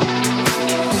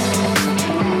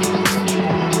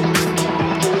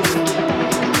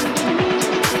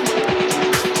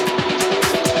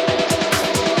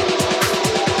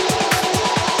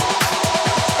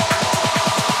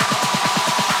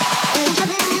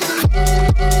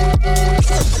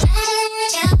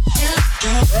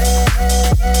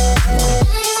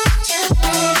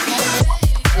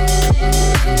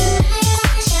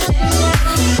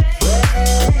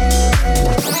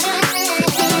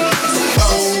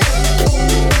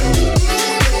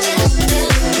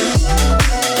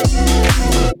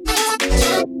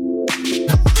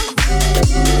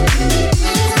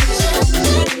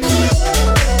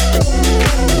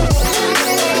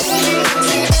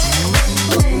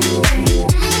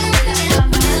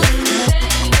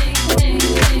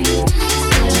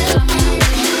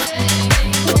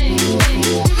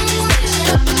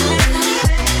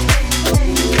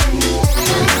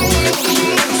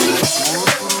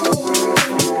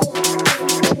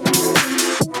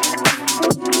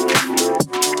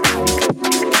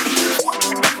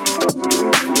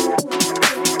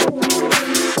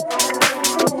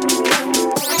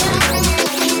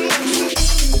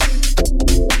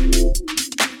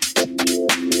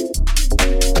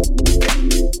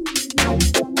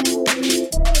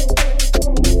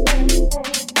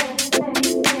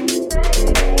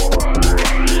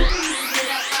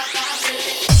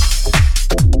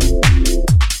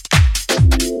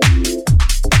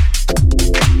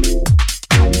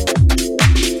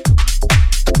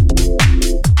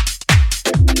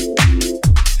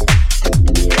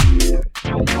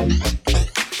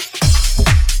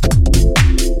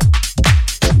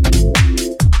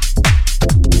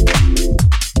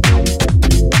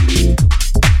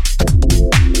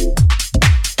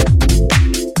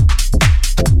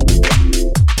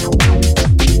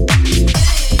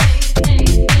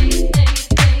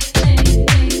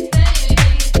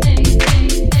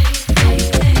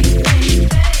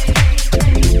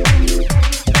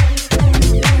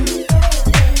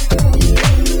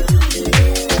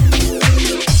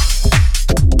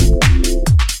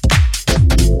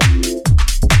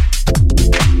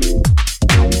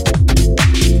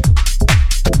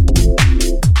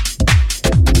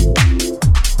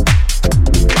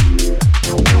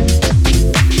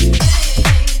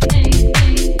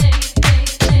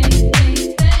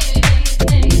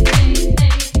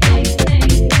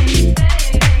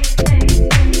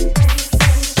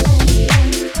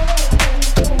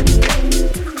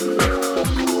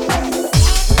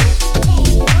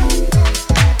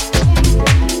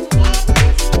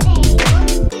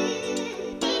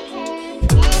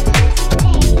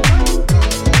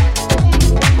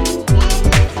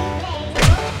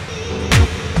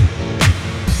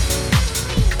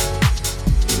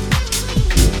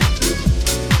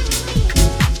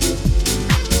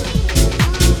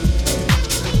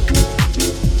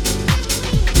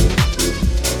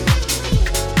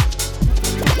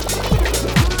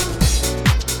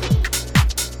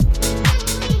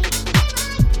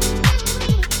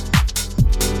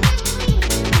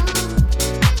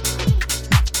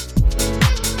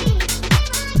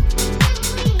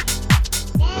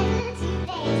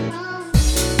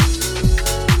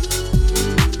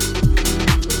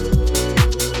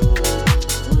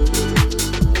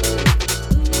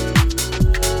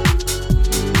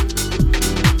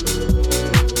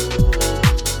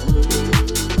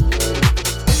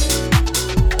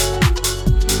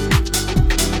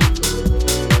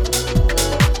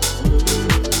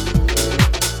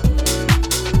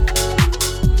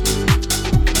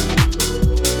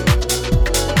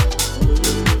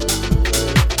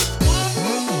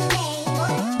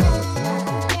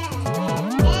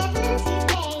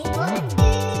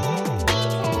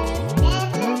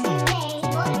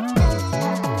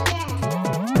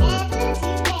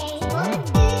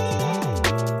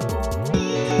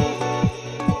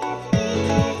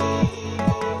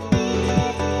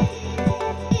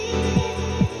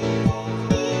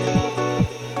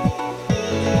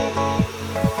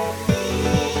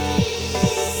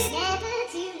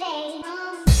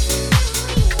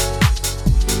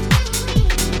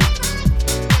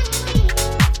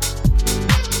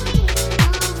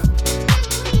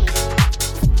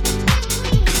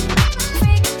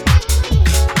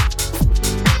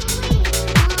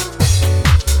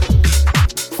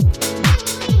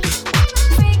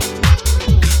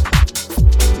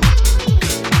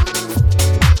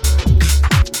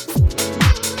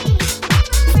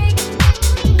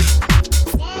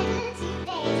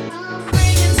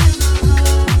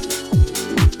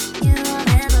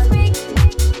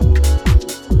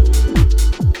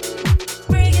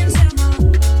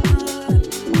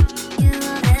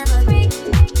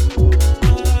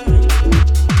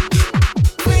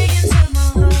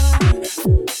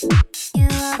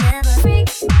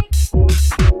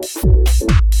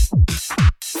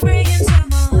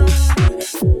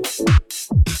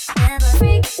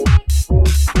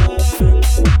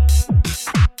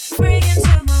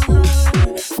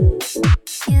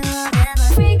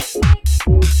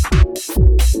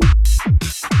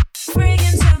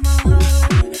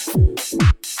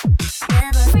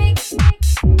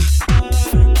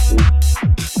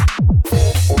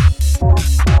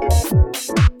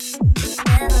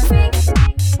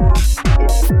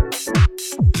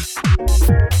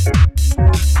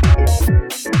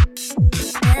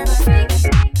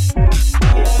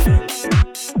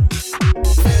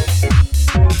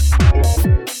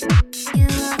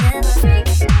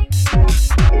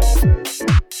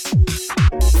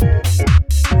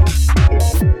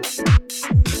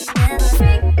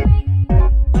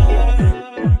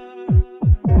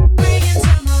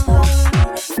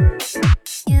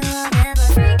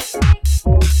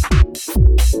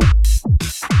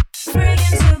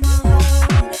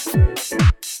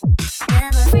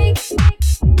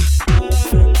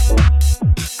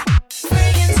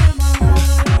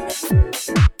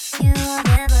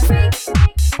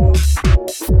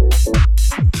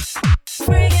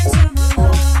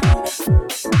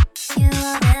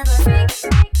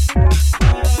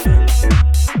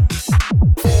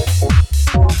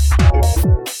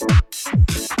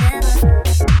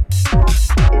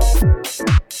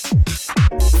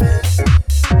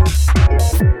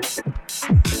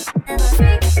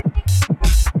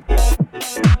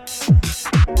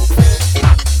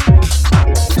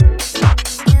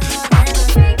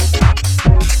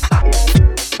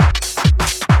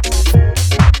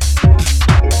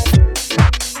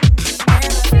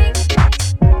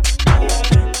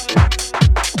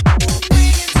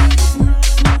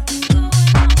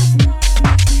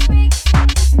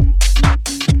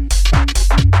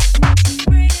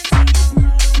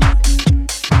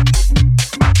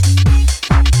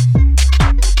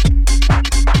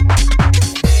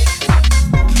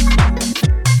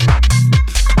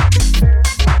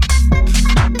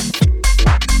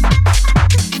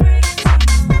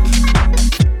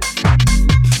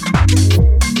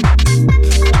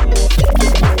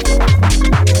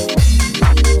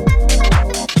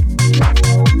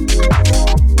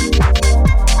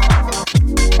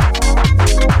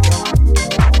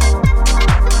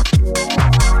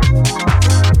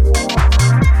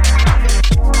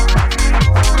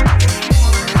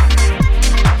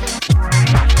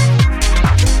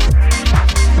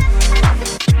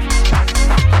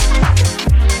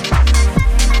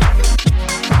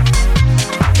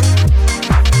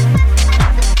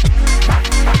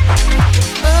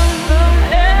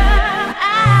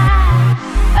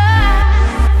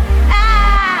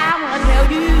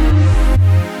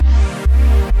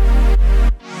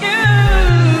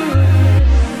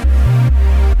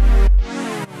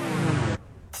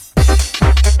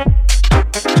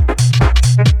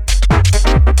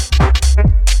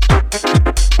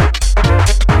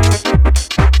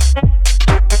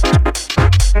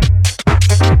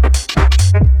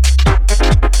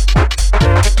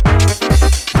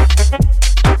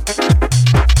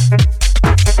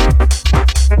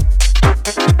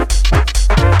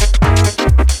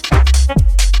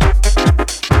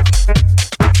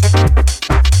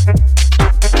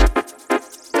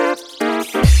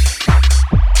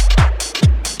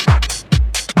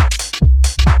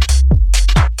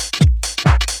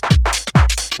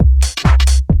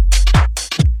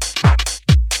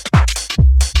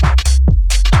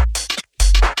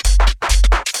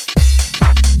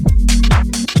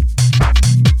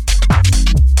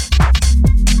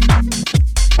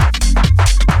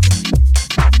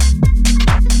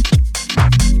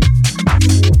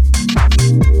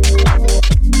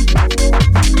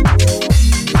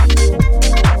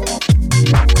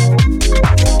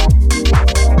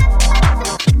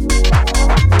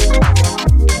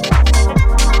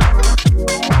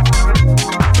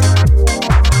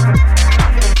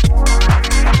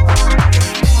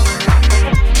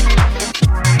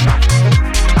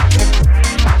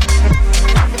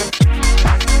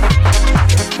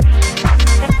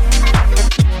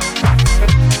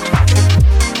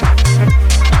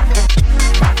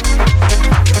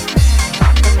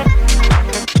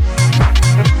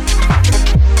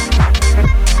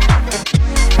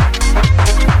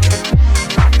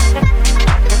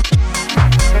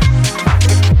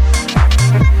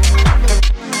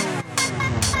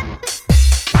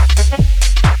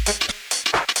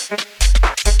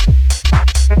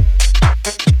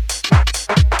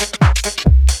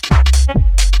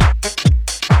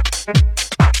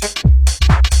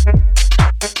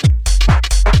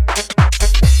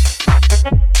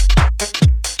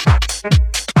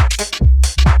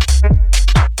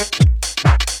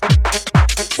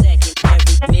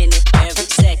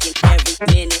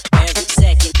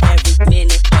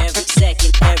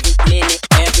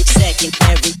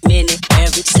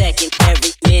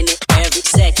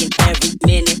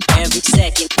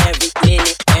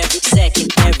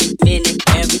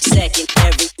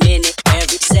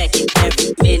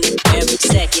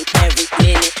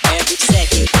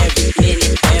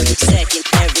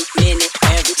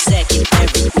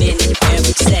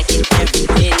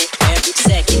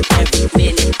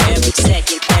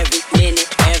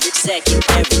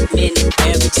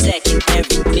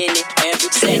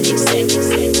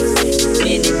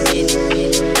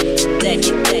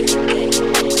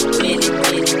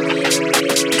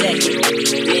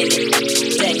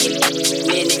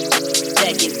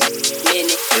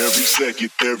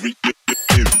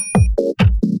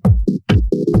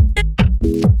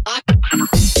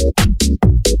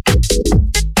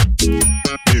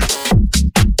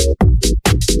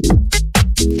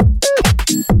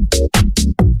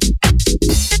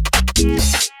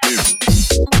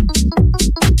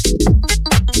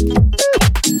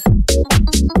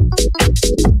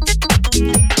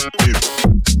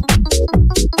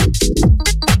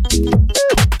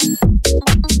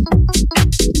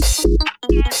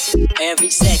 Every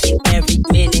second, every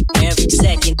minute, every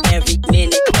second, every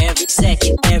minute, every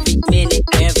second, every minute,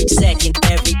 every second,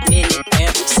 every minute,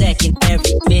 every second,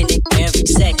 every minute, every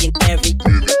second, every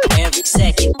minute, every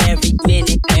second, every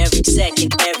minute, every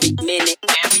second, every minute,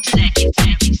 every second,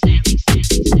 every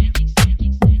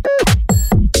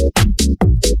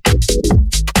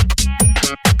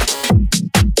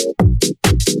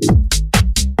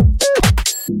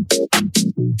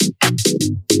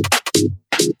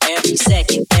Every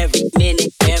second, every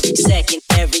minute, every second,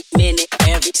 every minute,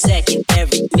 every second,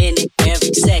 every minute,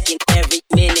 every second, every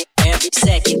minute, every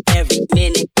second, every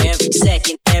minute, every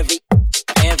second, every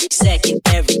second,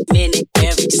 every minute,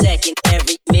 every second,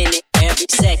 every minute, every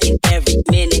second, every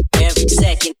minute, every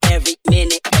second, every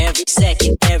minute, every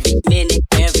second, every minute,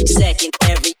 every second,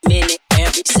 every minute,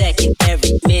 every second,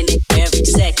 every minute, every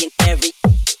second, every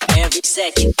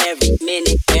second, every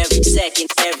minute, every second,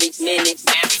 every minute,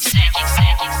 every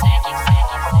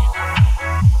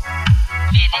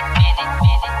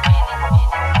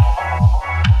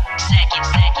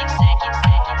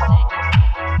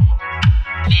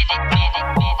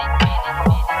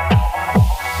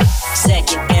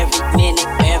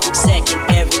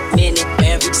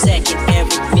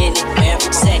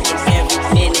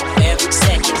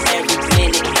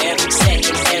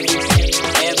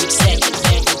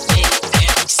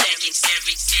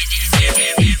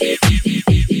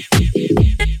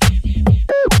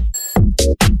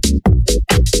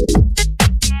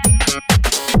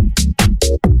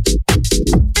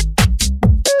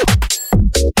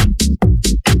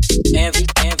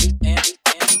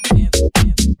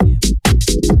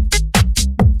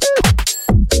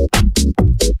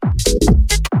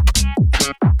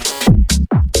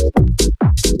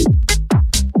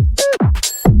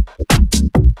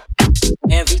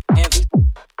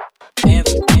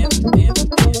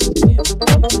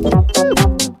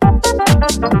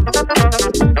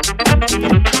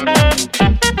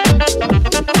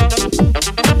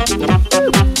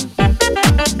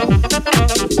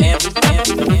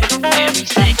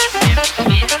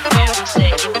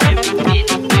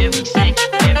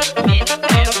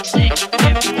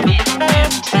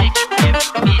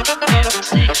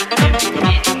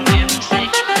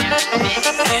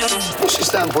What's your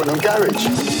standpoint on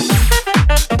garage?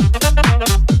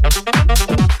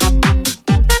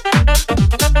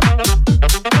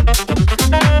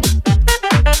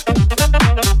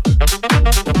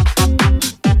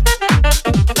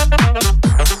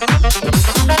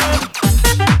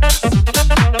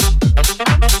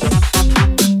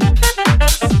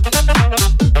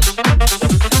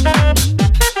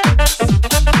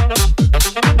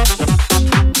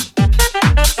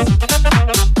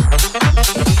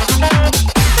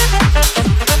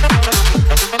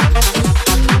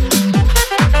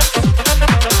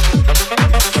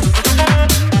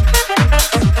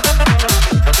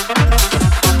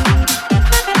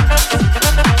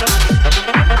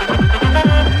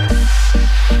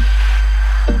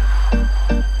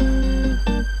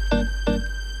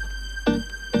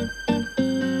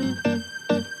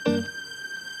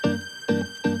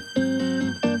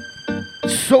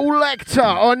 Selector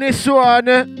on this one.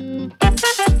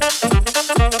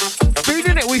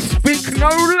 Feeling it, we speak no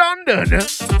London.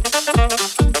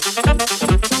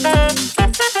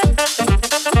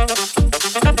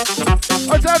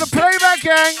 I tell the playback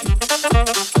gang,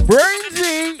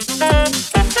 BrainZ.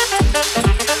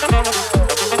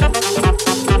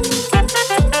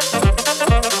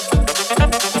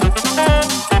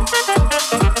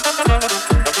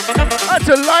 That's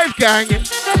a live gang.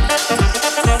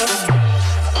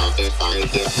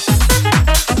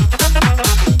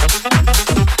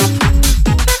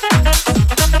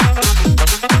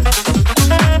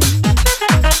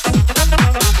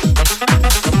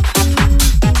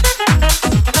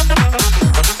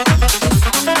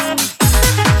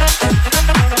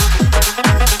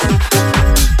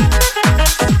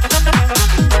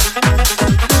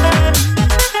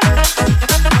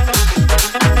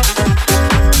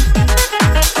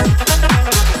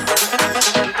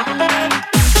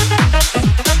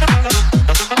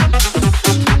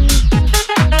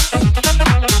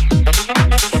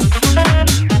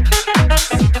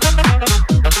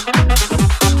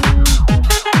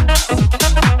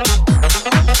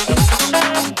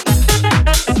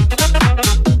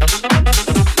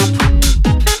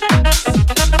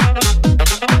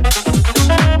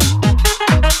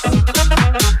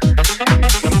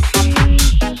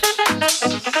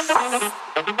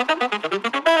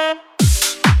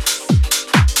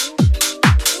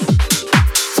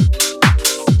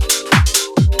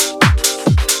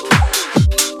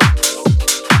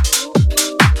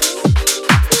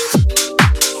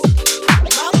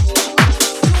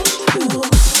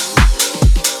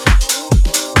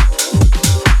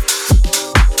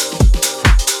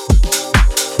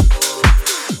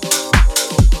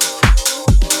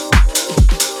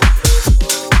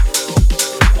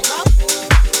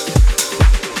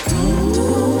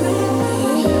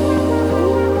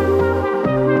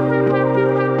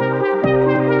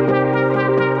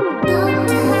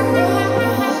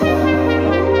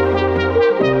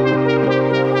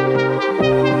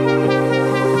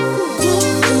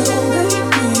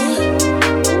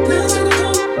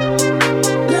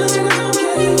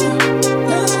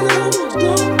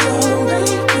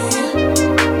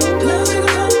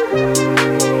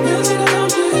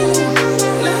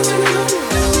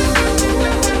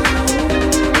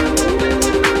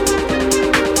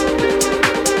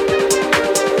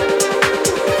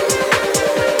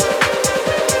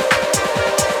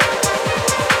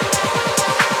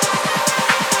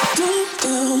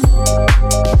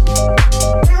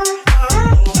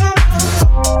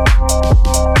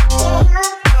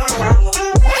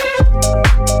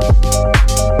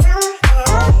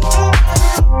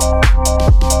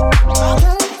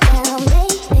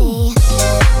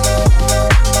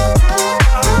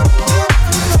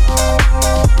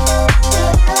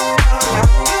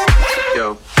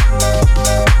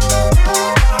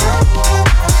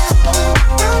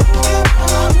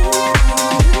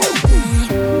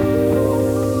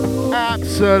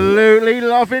 Absolutely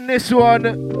loving this one.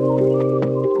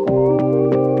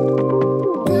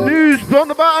 News on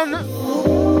the button.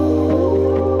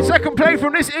 Second play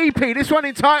from this EP. This one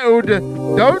entitled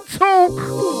Don't Talk.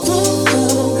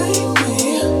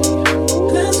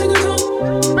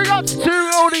 Big ups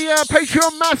to all the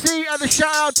Patreon Massey and the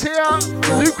shout out here.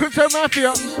 New Crypto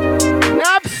Mafia.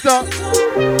 Napster.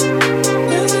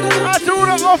 That's all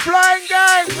the offline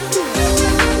gang.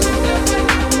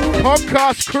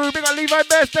 Podcast crew, big up Levi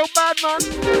Bear, still bad man.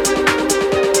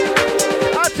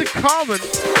 Out to Carmen.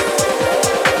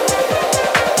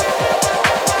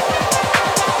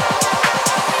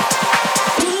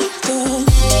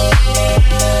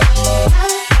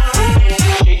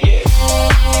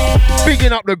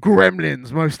 Bigging up the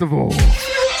Gremlins most of all.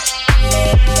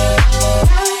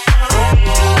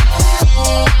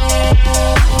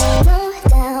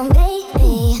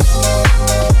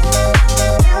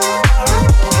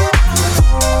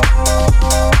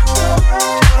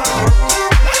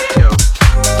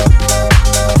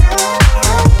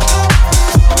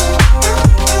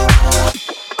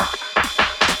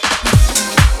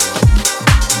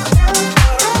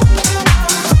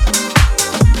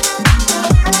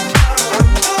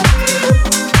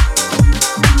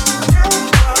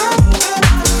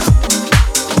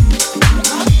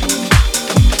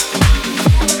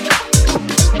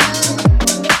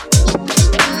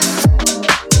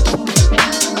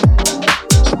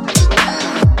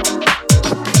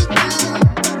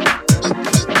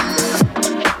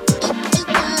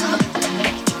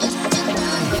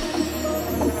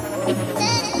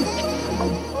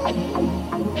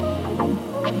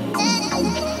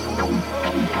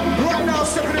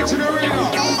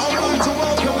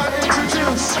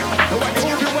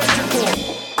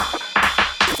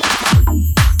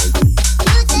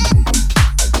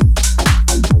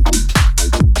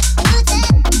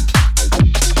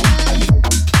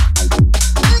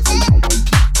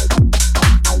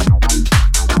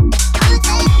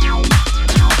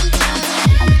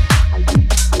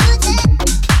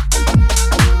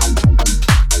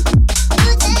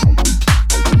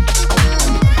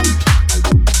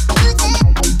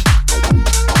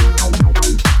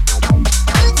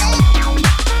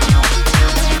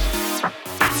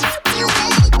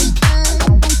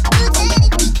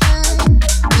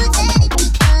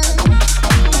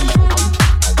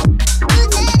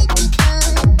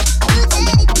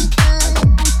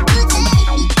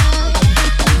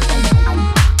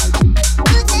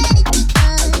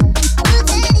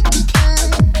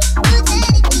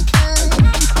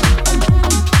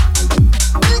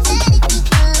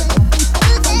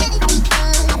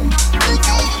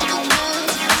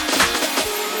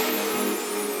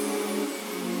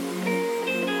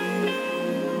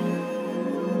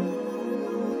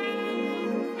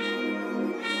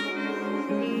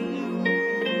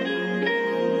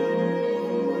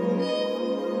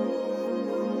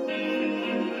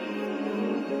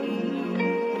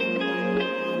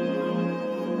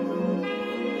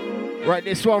 Right,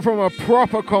 this one from a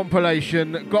proper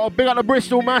compilation. Got a big up the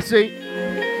Bristol Massey.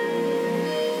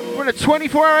 We're in a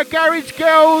 24-hour Garage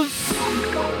Girls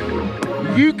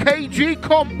UKG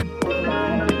comp.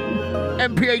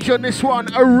 MPH on this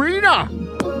one. Arena.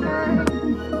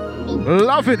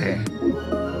 Loving it.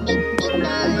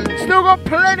 Still got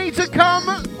plenty to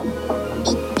come.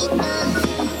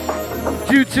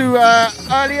 Due to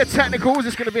earlier technicals,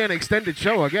 it's going to be an extended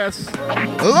show, I guess.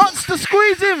 Lots to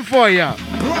squeeze in for you.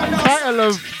 Title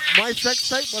of my sex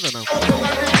tape? I don't know.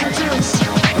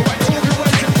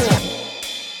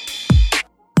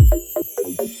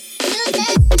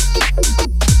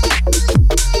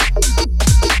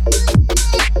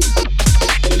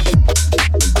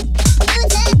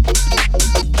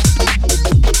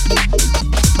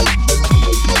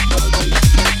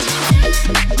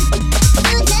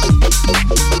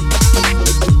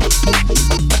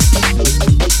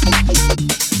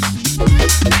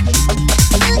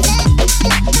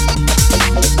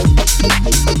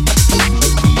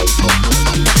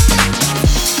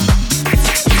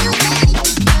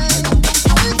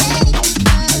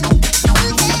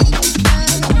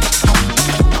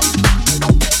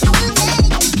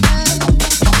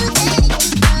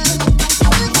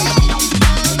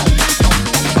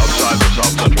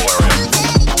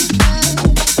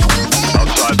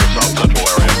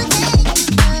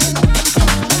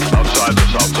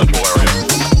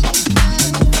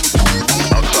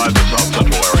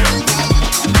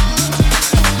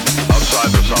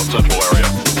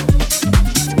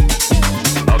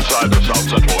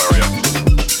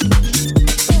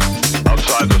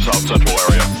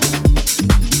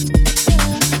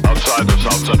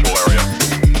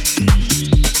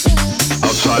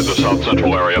 Outside the South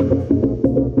Central area.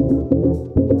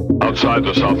 Outside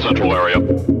the South Central area.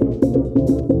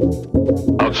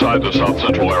 Outside the South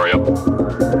Central area.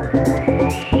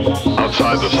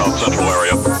 Outside the South Central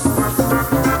area.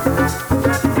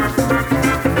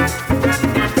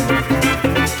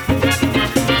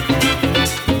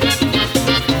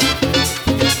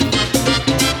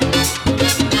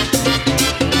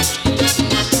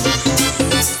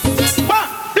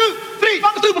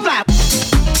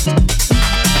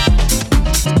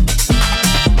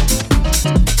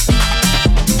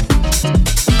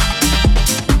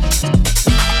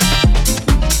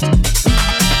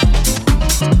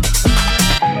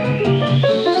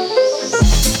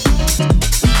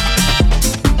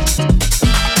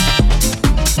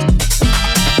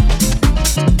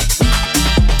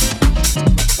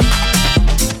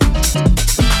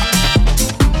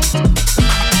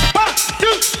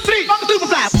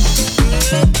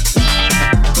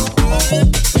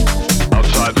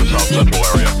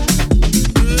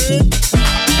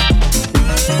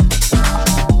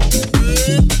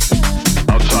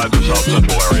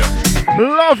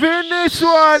 Loving this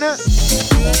one.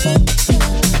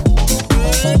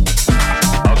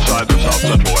 Outside the South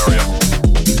Central area.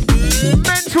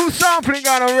 Mental sampling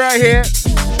going on right here.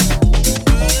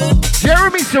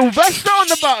 Jeremy Sylvester on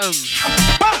the buttons.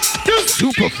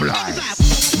 Superfly.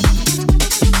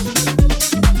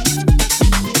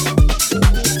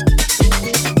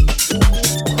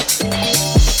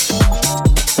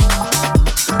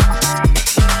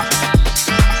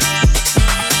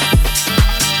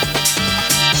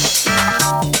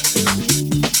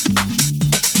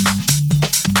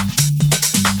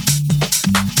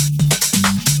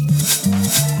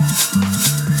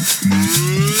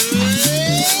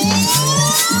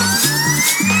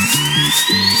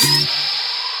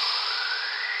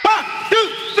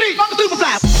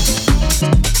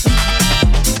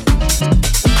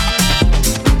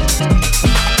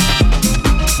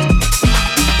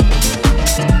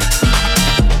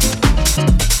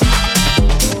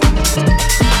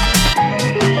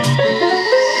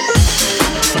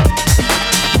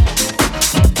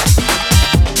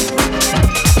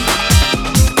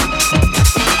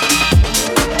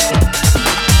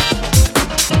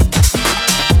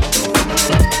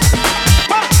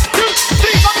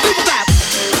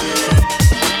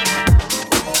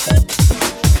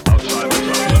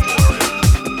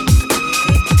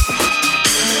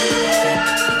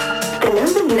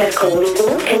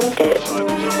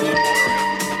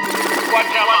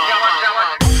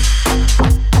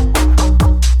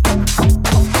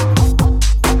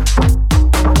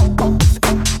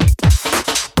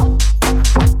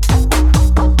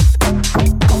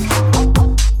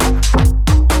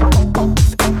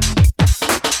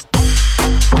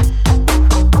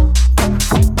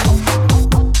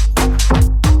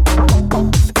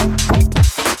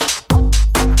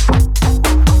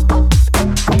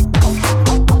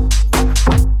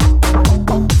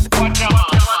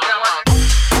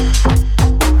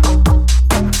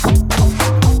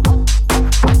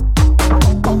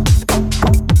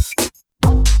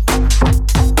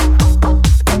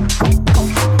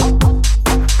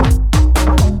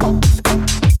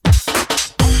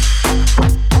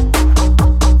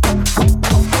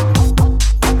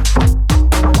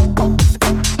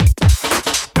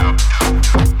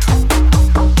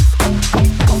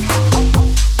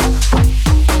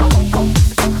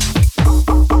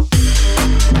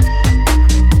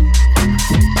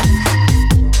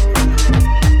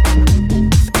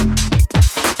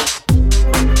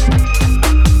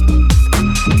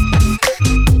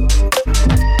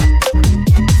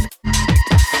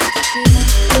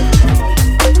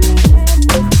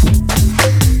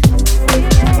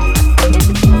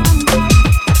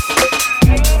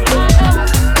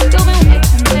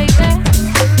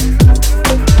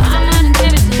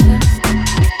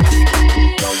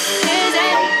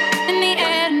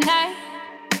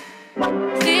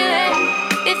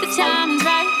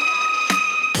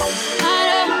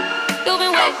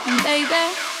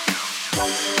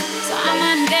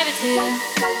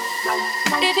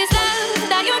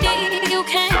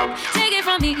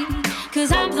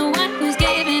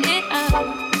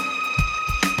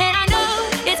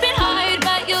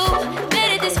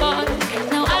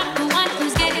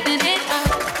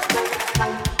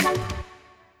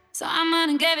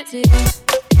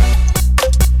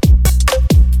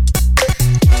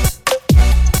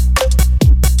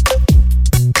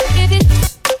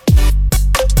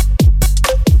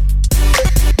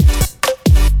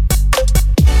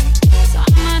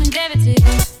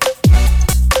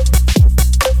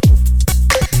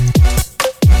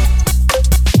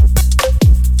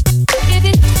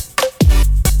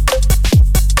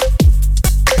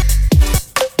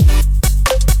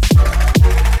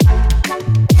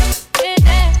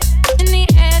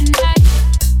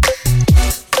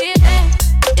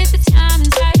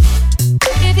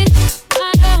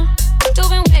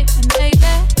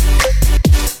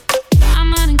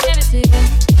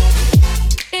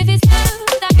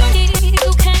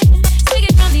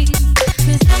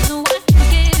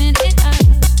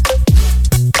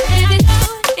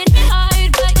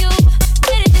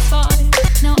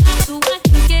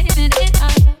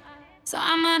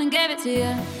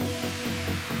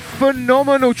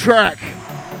 phenomenal track.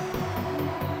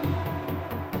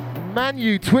 Man,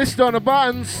 you twist on the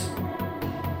buttons.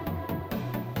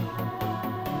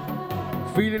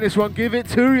 Feeling this one, give it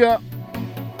to ya.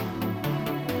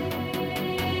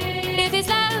 If it's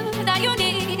love that you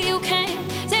need, you can't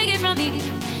take it from me,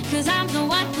 'cause I'm the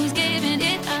one who's giving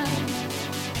it up.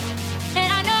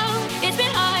 And I know it's been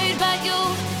hard, but you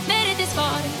made it this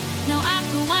far. No, I'm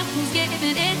the one who's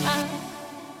giving it up.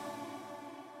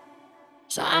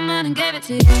 So I'm gonna give it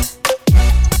to you.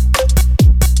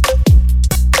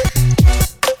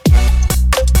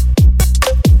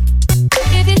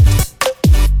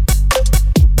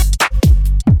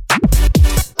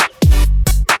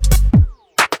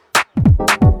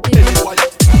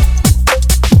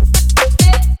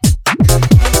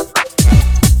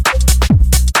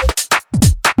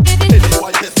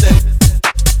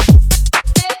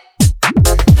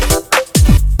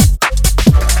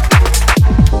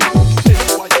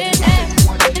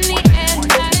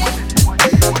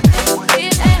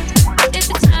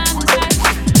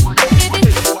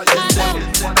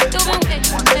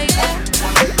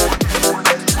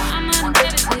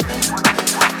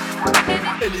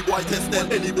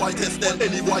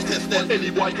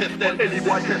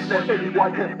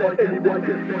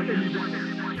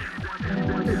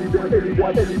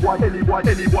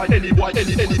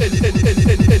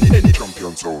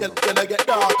 Champion soul. Can I get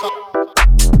darker?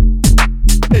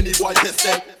 Any boy test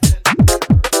them.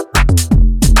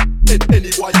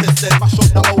 Any boy test them. Mash up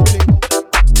the whole thing.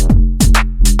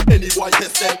 Any boy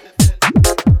test them.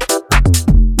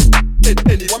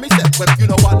 Any what me say? When you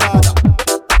know what nada.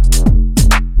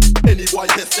 Any boy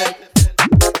test them.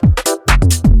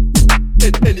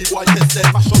 Any boy test them.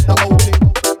 Mash up the whole thing.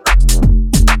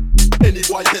 Any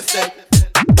boy test them.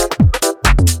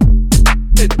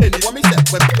 Any what me say?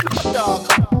 When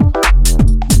darker.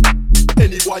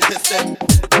 Any boy test them.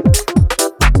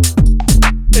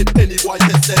 Any boy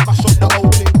test them. Mash up the whole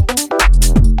thing.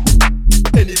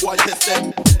 Any boy test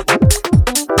them.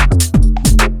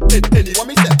 Any what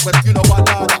me say? When you know what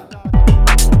nada.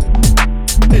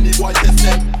 Any boy test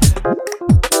them.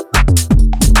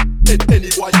 Any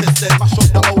boy test them. Mash up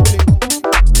the whole thing.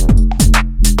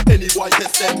 Any boy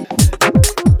test them.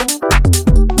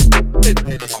 Any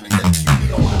what me say?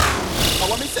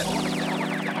 What me say?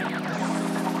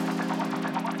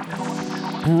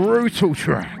 Brutal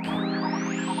track.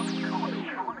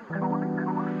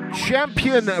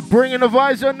 Champion bringing the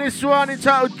vibes on this one,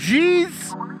 entitled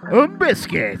G's and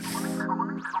Biscuits.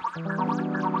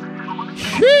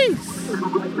 Jeez.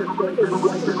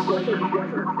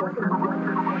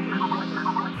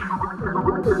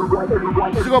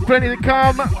 Still got plenty to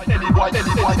come.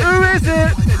 Who is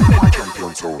it?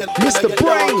 Mr.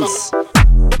 BrainZ.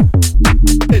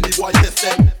 Any boy test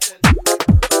them.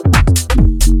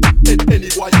 Any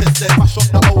boy test them. Mash up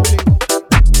the whole thing.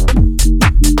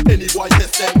 Any boy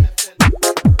test them.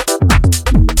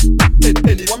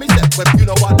 Any what me say? When you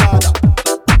know what nada.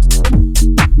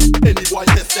 Any boy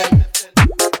test them.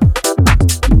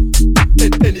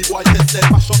 Any boy test them.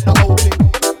 Mash up the whole thing.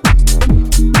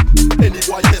 Any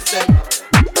boy test them.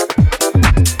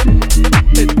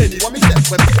 Any what me say?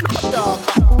 When dark.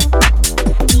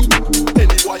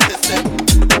 Any boy test them.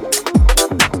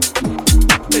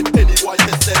 Any boy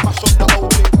test them. Mash up the whole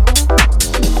thing.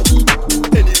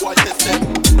 Any boy test them.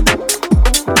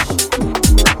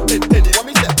 Any what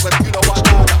me say? When you know what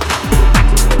nada.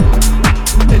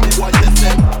 Any boy test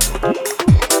them.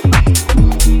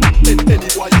 Any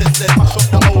boy test them. Mash up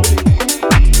the whole thing.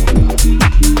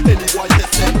 Any boy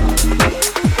test them.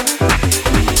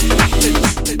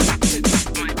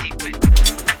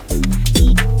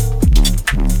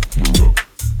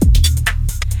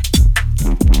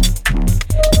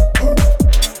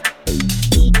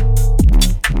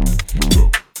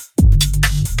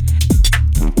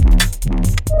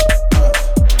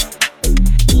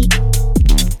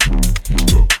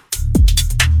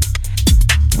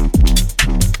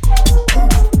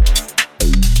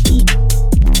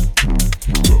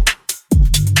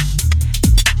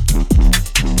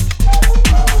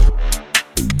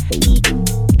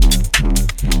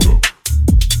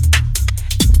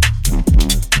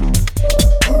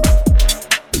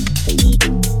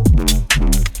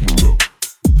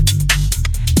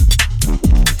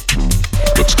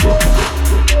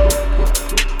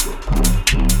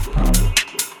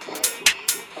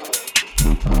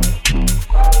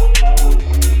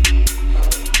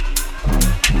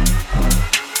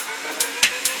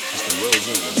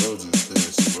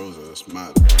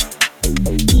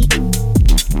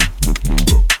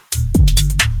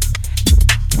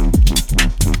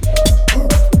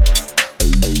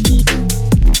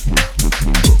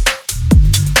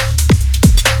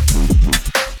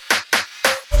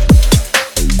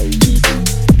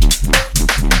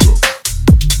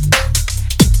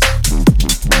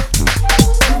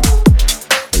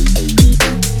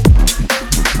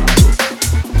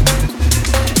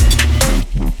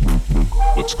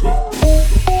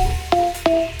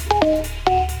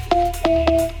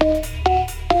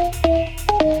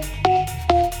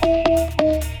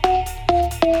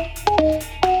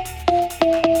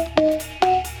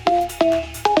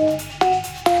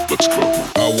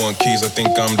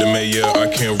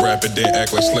 can't rap it, then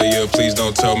act like Slayer. Please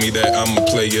don't tell me that I'm a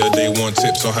player. They want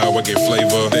tips on how I get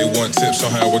flavor. They want tips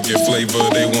on how I get flavor.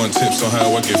 They want tips on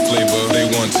how I get flavor. They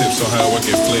want tips on how I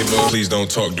get flavor. Please don't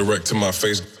talk direct to my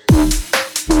face.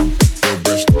 Your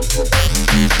breath.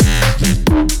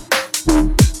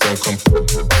 Don't come.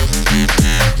 Your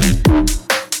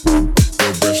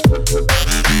breath.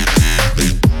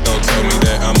 Don't tell me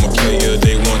that I'm a player.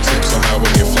 They want tips on how I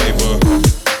get flavor.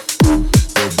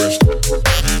 Your breath.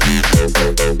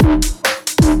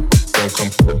 Don't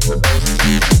come. Your breath.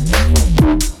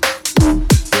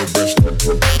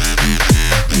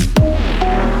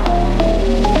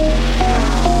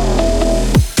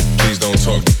 Please don't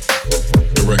talk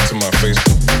direct to my face.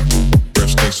 Breath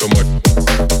stinks so much.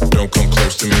 Don't come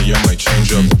close to me, I might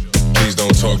change up. Please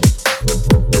don't talk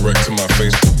direct to my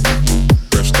face.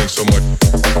 Breath stinks so much.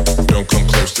 Don't come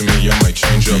close to me, I might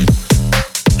change up.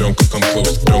 Don't come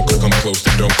close, don't come close,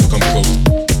 don't come close.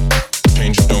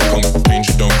 Change, don't come,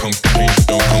 change, don't come, change,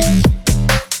 don't come.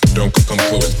 Don't come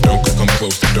close, don't come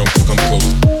close, don't come close.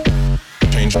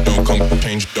 Change, don't come,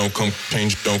 change, don't come,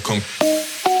 change, don't come.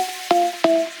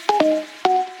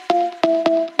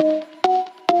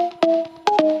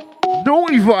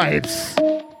 Naughty vibes.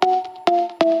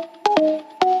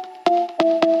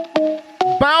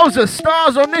 Bowser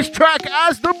stars on this track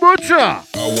as the Butcher. I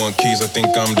want keys, I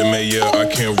think I'm the mayor. I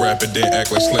can't rap it, then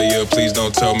act like Slayer. Please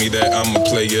don't tell me that I'm a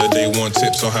player. They want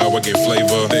tips on how I get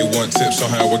flavor. They want tips on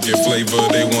how I get flavor.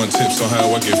 They want tips on how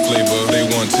I get flavor. They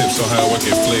want tips on how I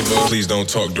get flavor. Please don't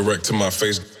talk direct to my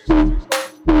face.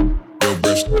 Your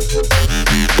breath.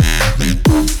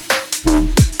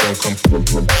 Don't come.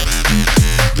 Your breath.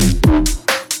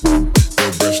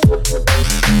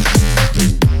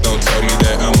 Don't tell me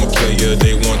that I'm a player.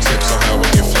 They want tips on how I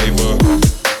get flavor.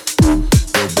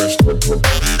 Your breath.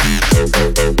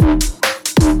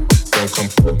 Don't come.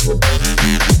 Your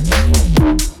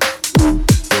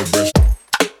breath.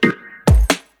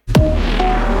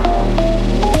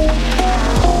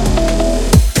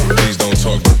 Please don't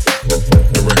talk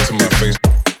direct to my face.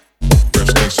 Breath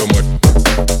stinks so much.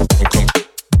 Don't come.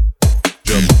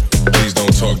 Jump. Please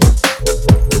don't talk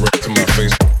direct to my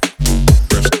face.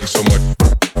 Breath stinks so much.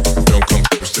 Don't come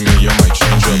close to me, I might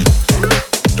change up.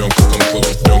 Don't come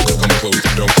close, don't come close,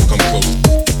 don't come close.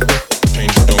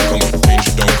 Change, don't come, change,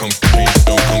 don't come, change,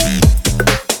 don't come.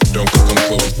 Don't come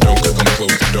close, don't come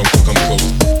close, don't come close.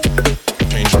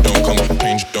 Change, don't come,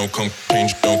 change, don't come,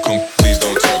 change, don't come. Please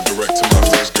don't talk direct to my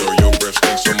face, girl. Your breath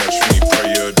stinks so much, me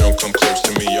prayer. Don't come close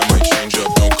to me, I might change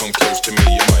up. Don't come close to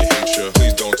me, I might hate you.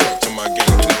 Please don't talk to my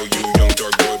gang, they know you young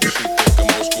dark boy, but she think I'm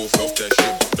old school, felt that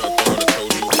shit. I thought I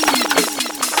told you.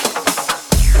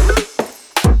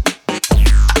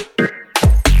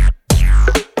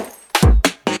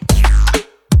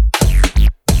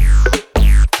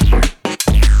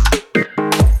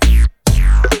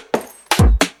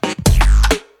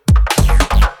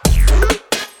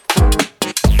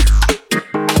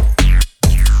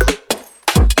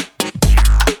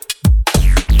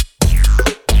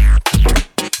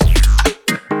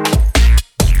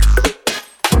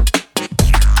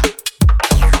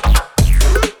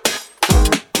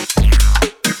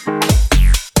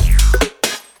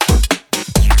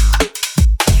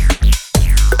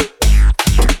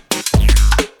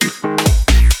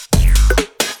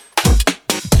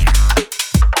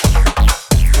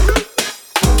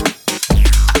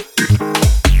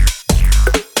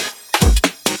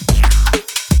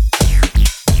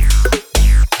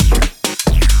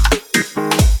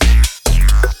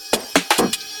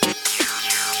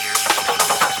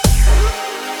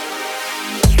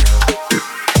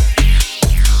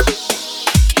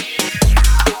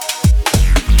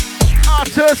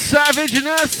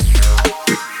 Savageness.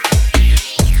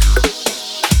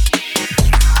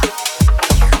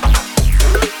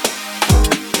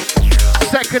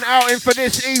 Second outing for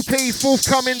this EP,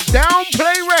 forthcoming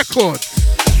Downplay Records.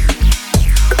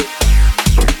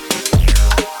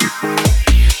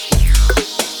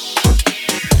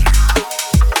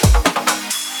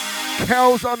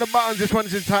 Kel's on the buttons. This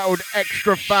one's entitled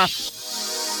Extra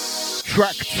Faff,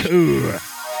 track 2.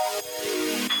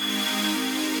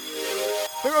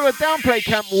 We're on a Downplay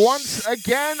camp once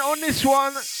again on this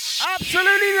one.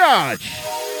 Absolutely large.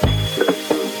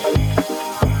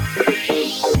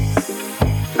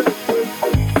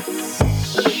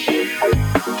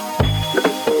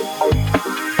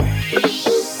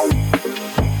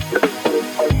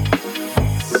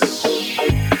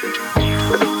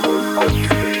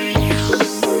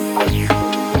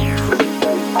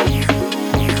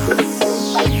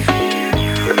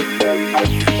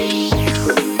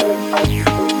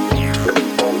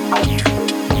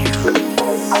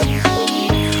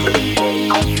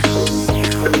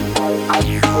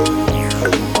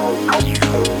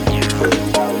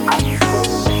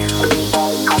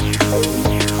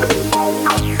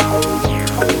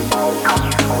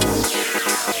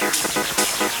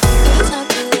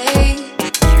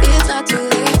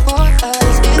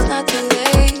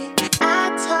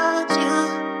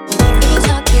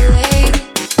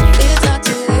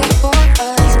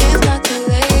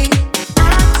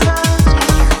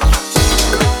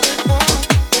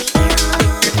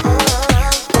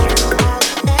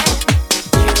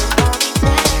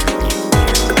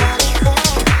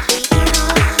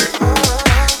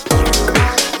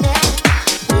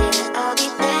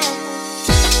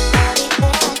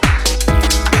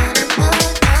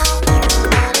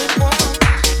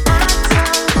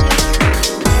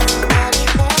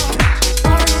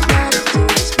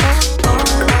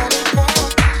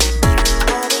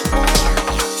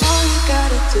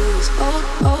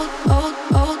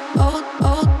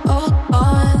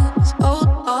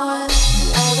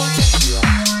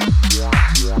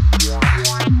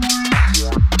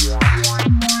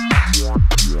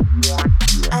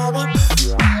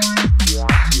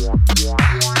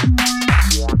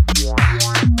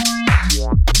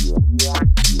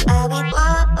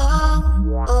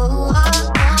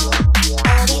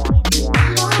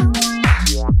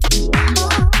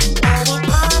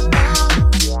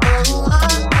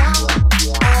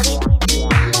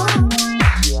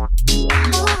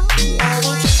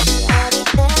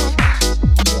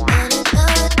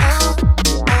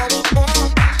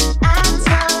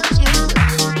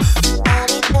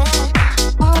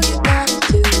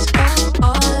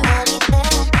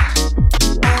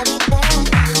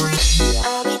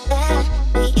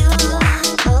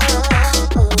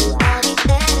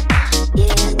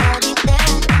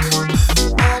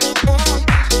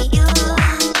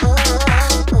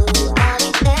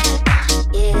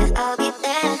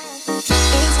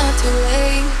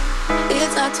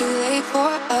 not too late for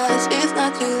us. It's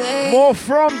not too late. More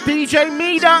from DJ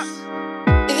Mida.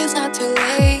 It's not too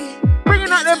late. Bringing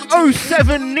out them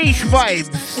 07 niche vibes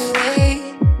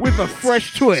with a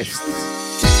fresh twist.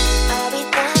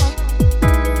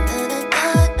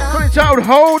 Got it titled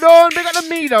Hold On. Big up the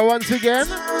Mida once again.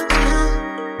 All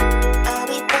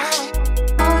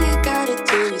you gotta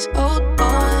do is hold on.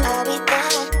 All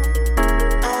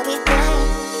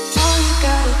you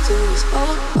gotta do is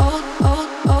hold on.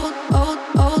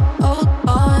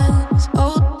 Just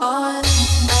hold on.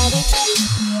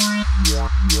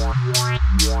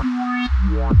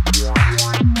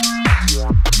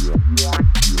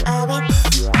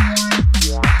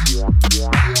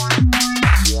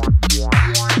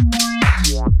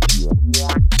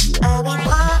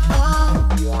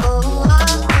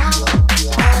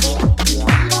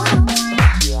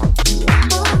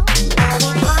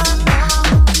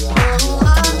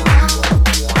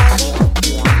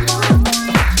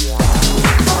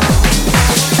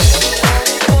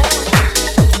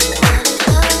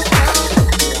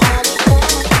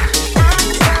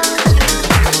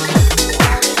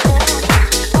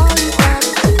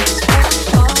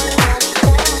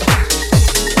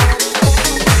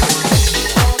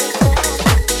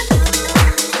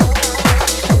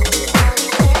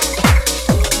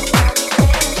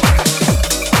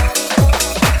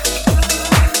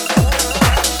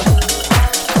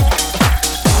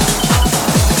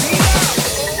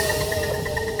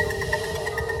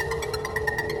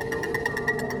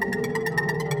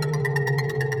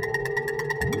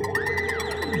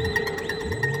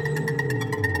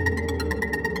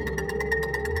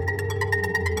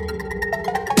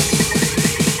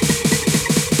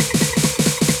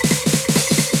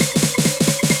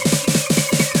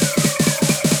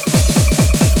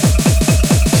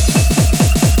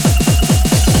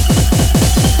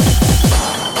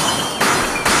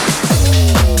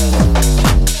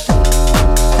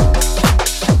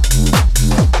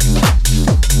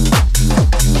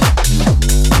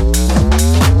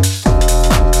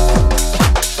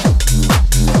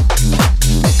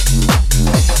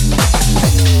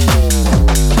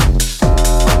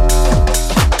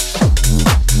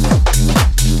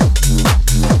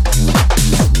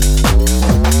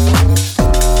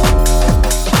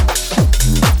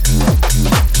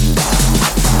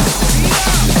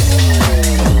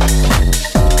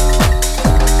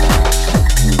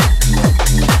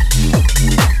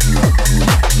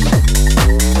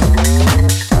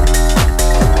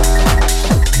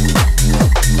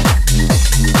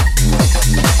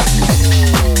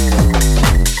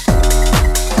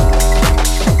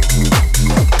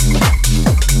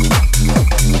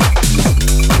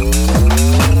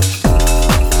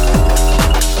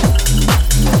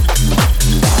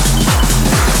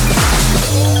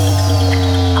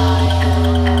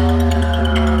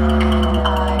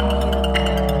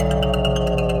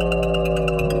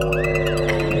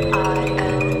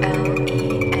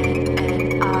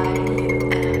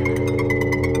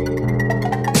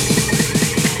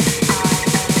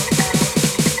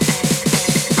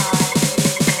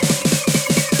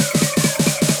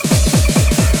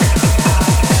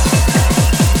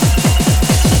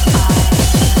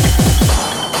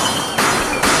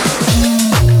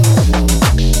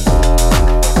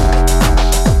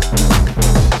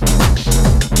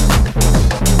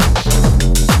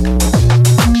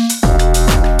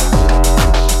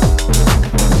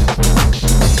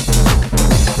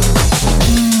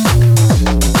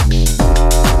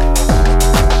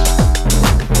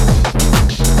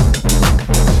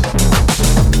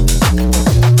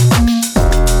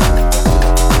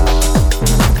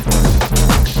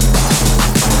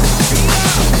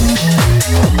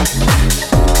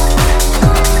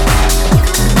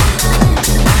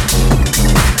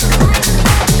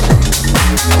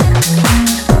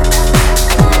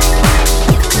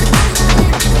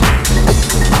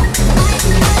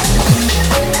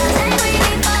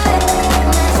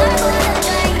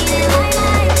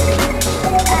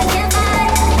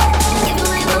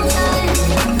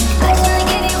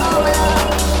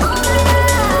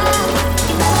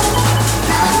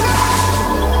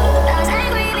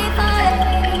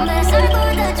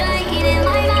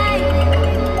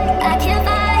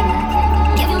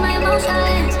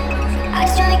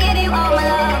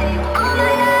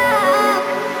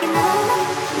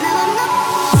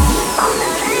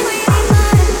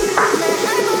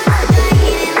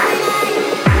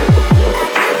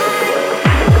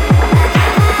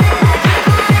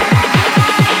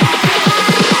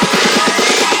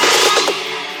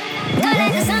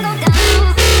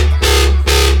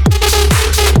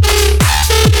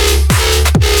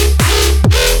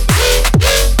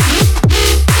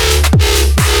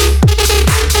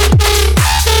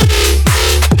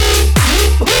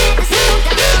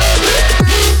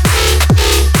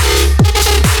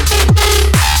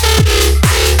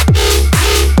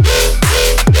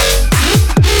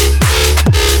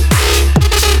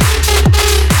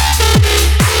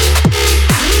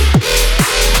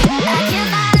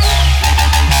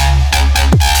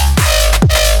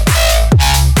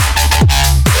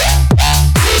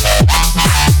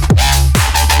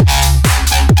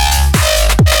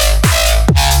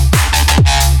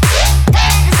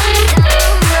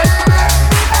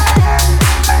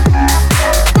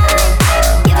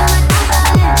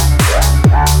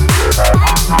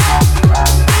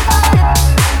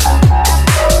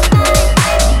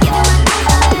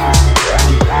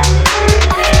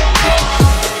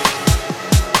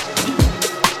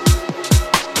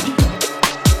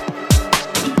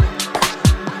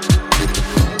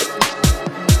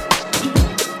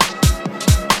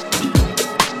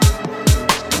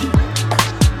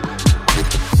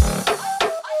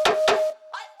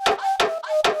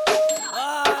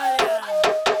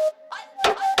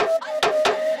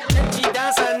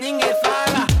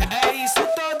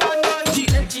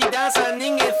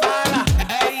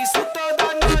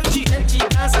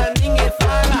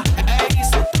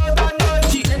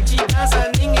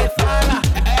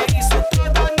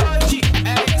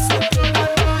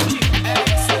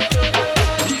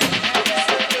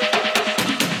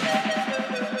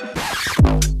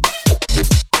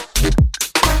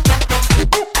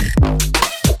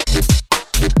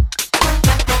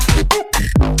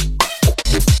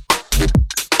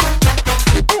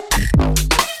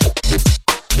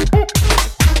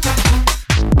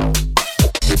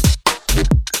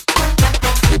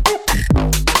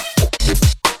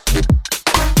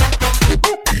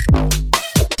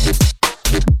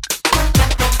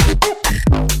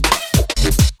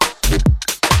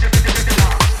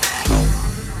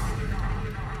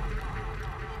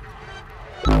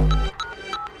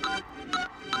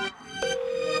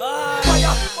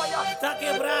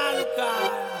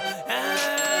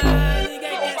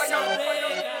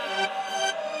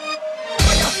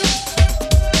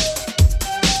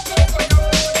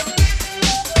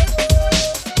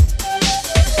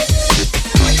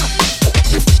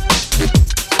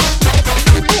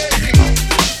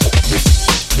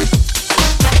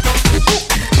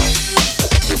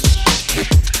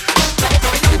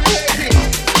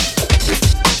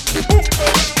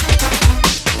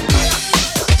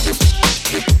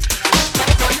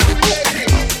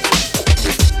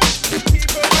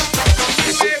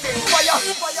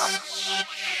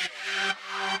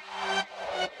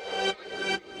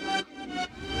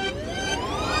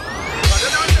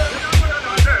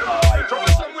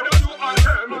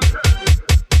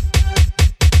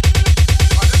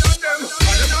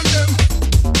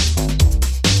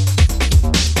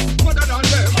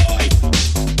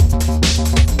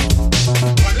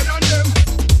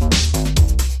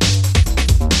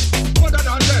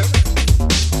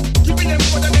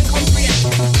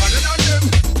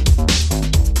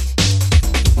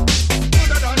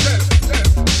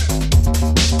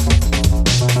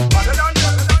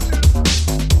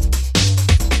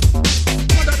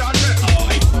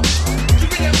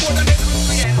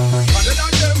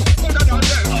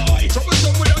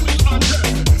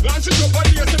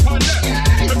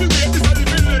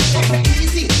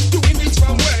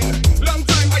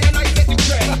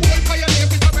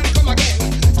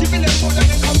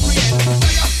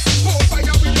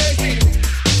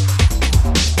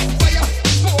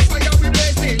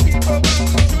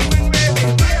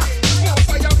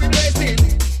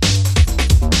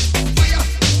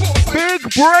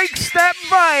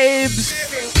 vibes.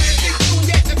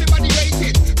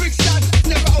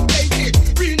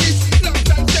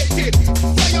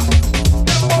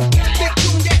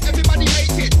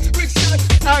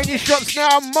 Out in your shops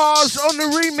now, Mars on the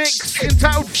remix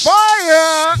entitled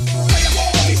Fire.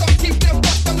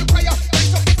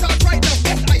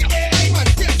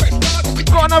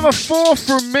 Got another 4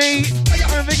 from me.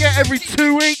 Don't forget, every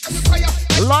 2 weeks.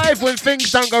 Live when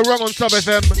things don't go wrong on Sub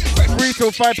FM. 3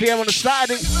 till 5 PM on a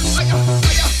Saturday.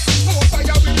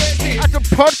 That's a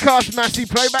podcast, Massey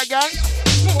Playback Gang.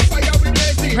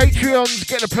 Patreons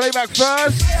get the playback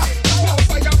first.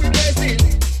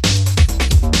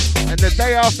 And the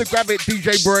day after, grab it,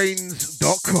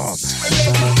 djbrainz.com.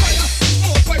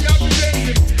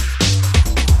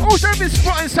 Also been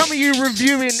spotting some of you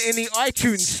reviewing in the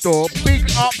iTunes store. Big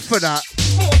up for that.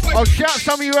 I'll shout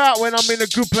some of you out when I'm in a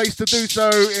good place to do so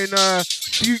in a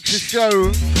future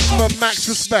show for max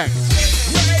respect.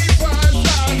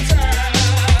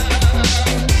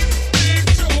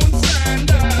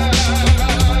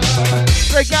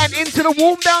 They're getting into the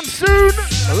warm down soon.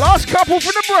 The last couple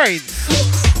from the BrainZ.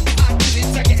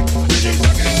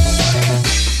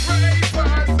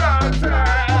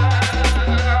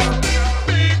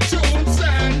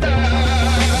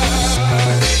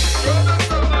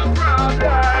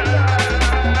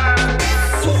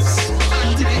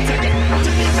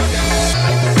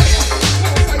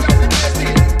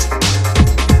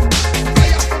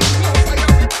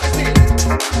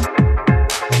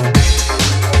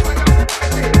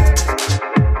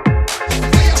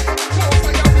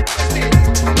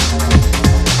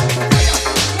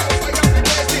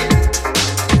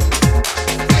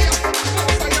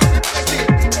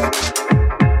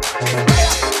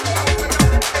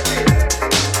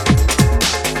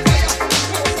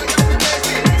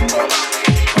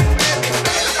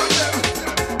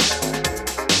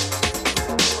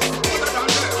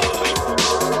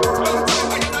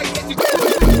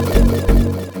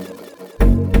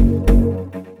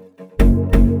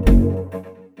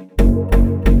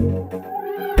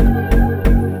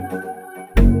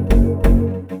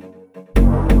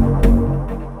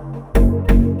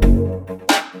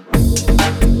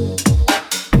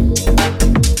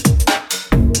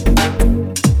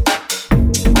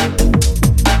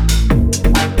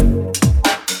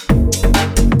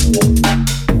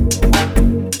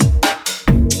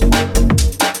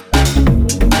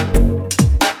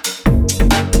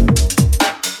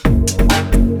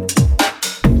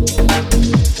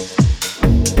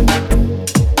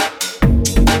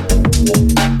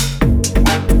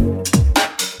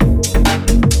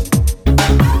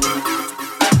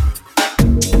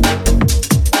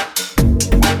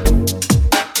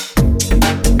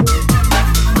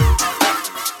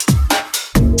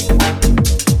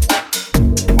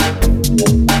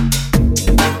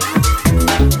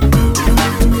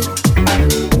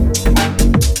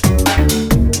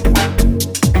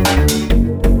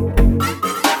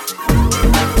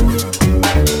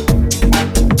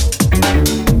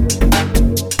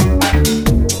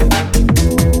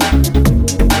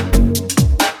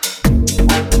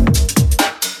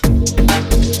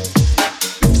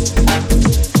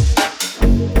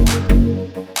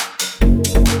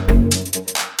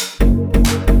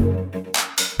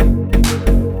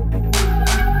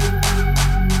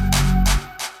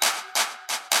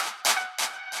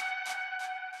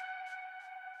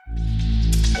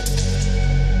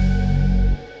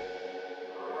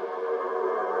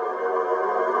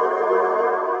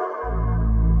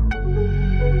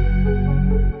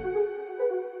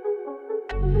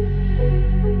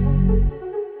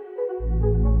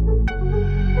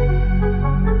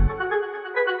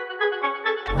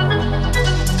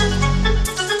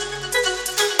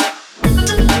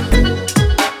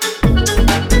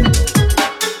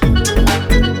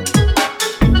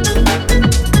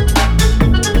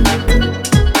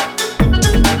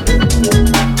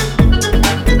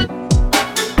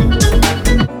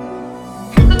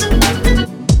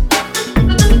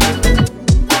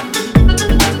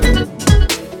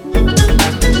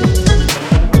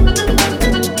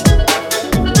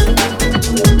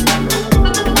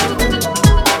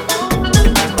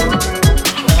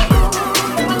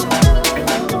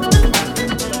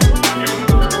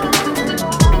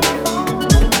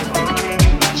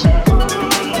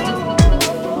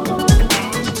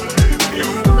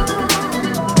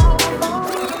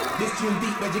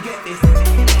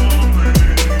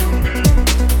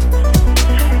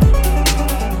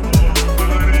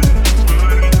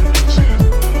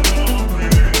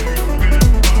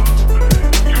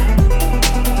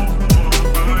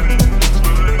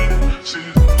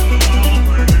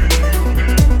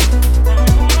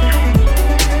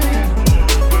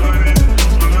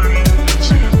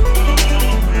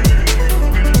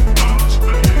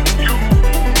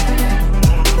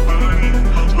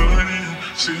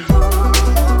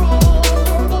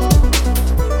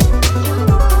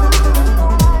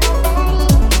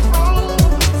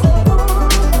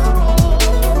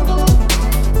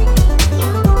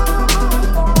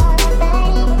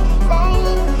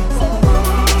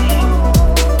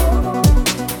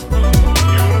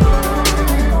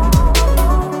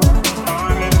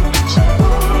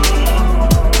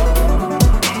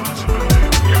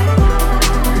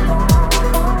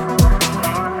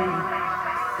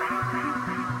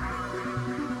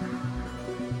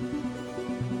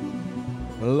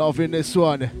 in this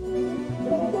one.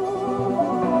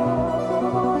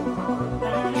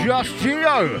 Just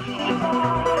Geo.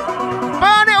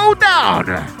 Burn it all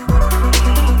down.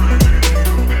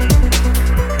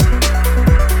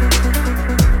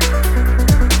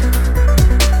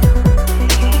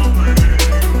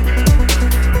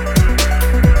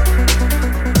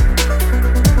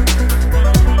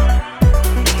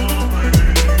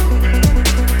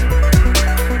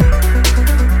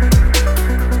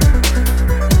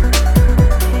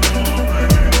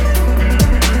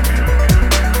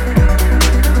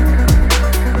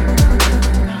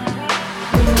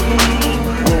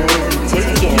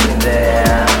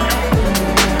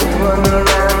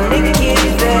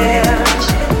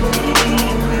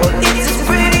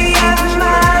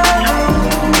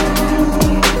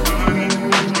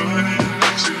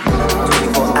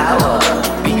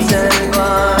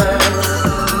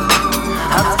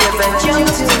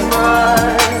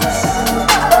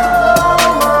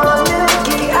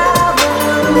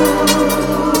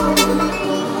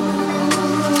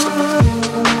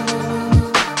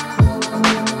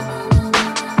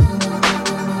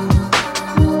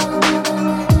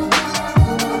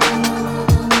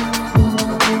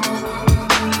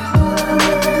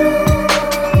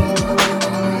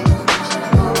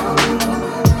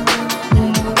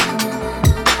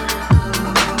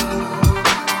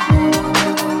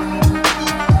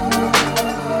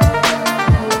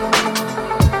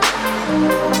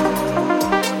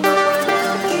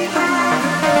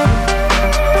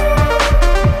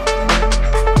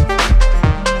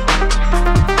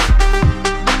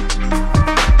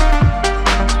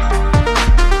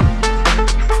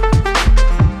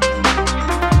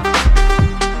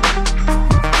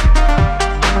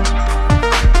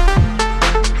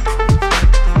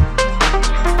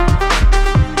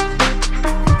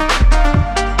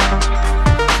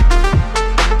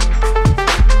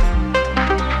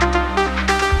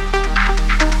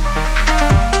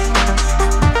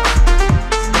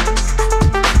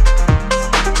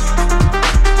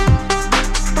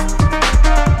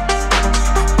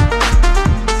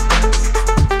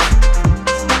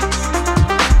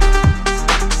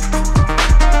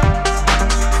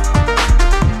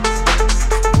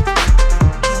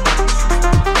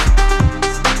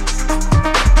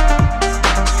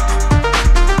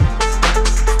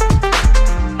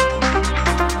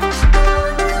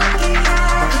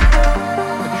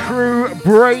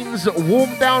 BrainZ warm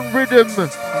down rhythm,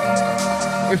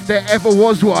 if there ever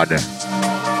was one.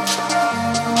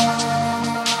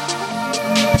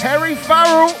 Perry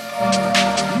Farrell,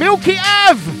 Milky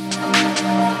Ave,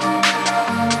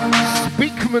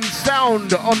 Speakman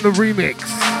Sound on the remix.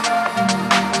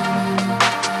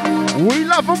 We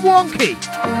love 'em wonky.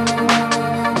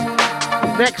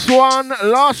 Next one,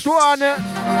 last one.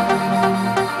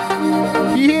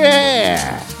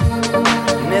 Yeah.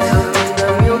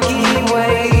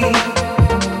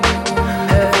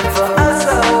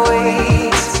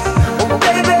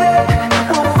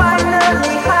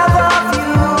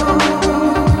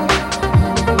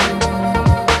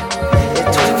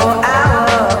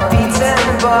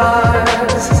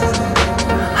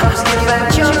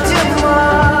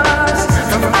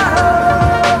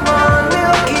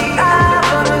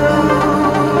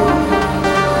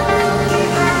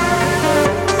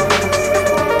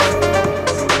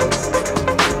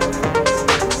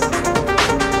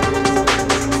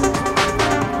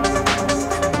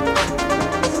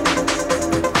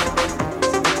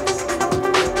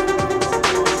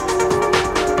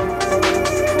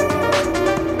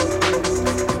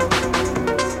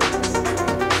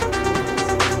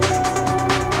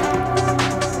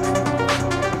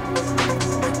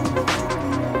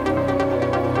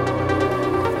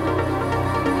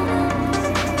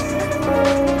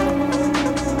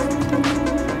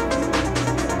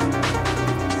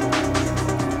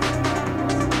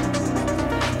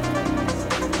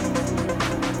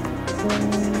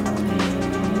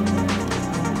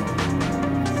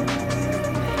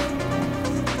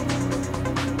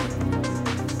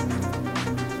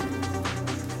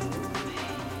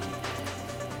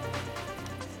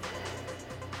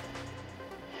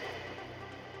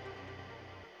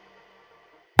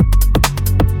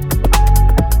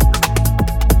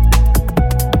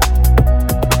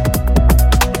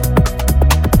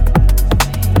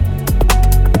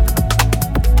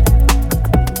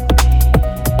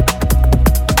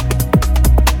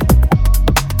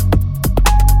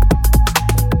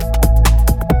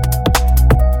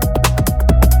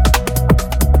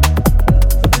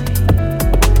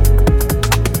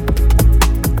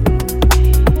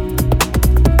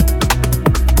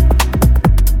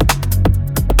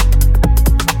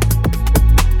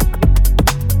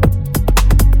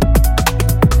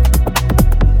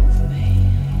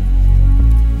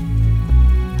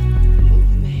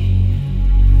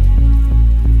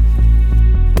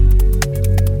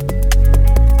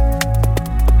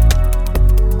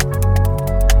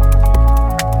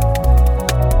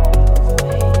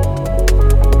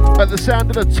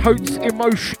 to the Totes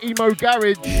Emo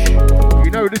Garage.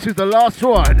 You know this is the last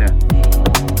one.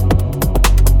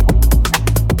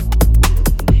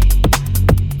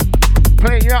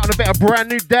 Playing you out on a bit of brand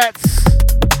new debts.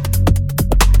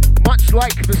 Much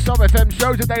like the Sub FM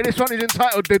show today, this one is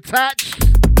entitled Detached.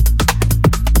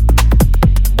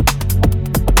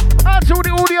 Out to all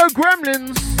the audio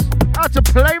gremlins. Out to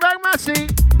Playback Massey.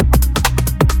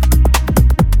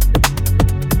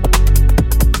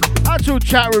 Out to all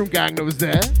chat room gang that was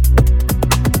there.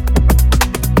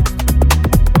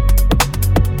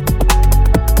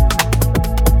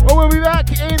 Well, we'll be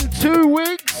back in 2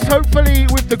 weeks, hopefully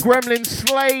with the gremlins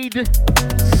slayed,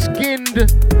 skinned,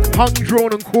 hung,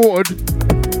 drawn and quartered.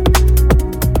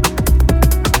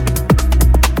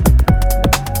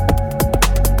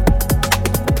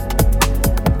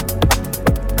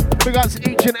 Big ups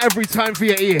each and every time for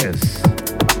your ears.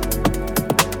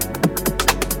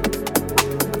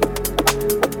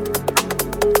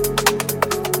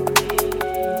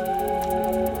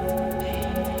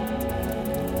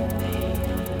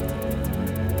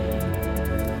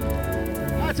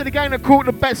 Out to the gang that caught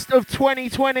the best of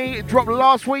 2020. It dropped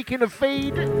last week in the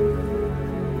feed.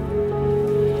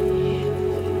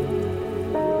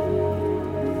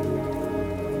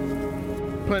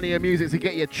 Plenty of music to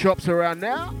get your chops around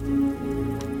now.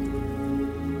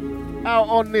 Out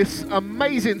on this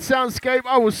amazing soundscape.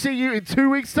 I will see you in 2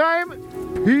 weeks' time.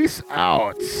 Peace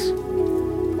out.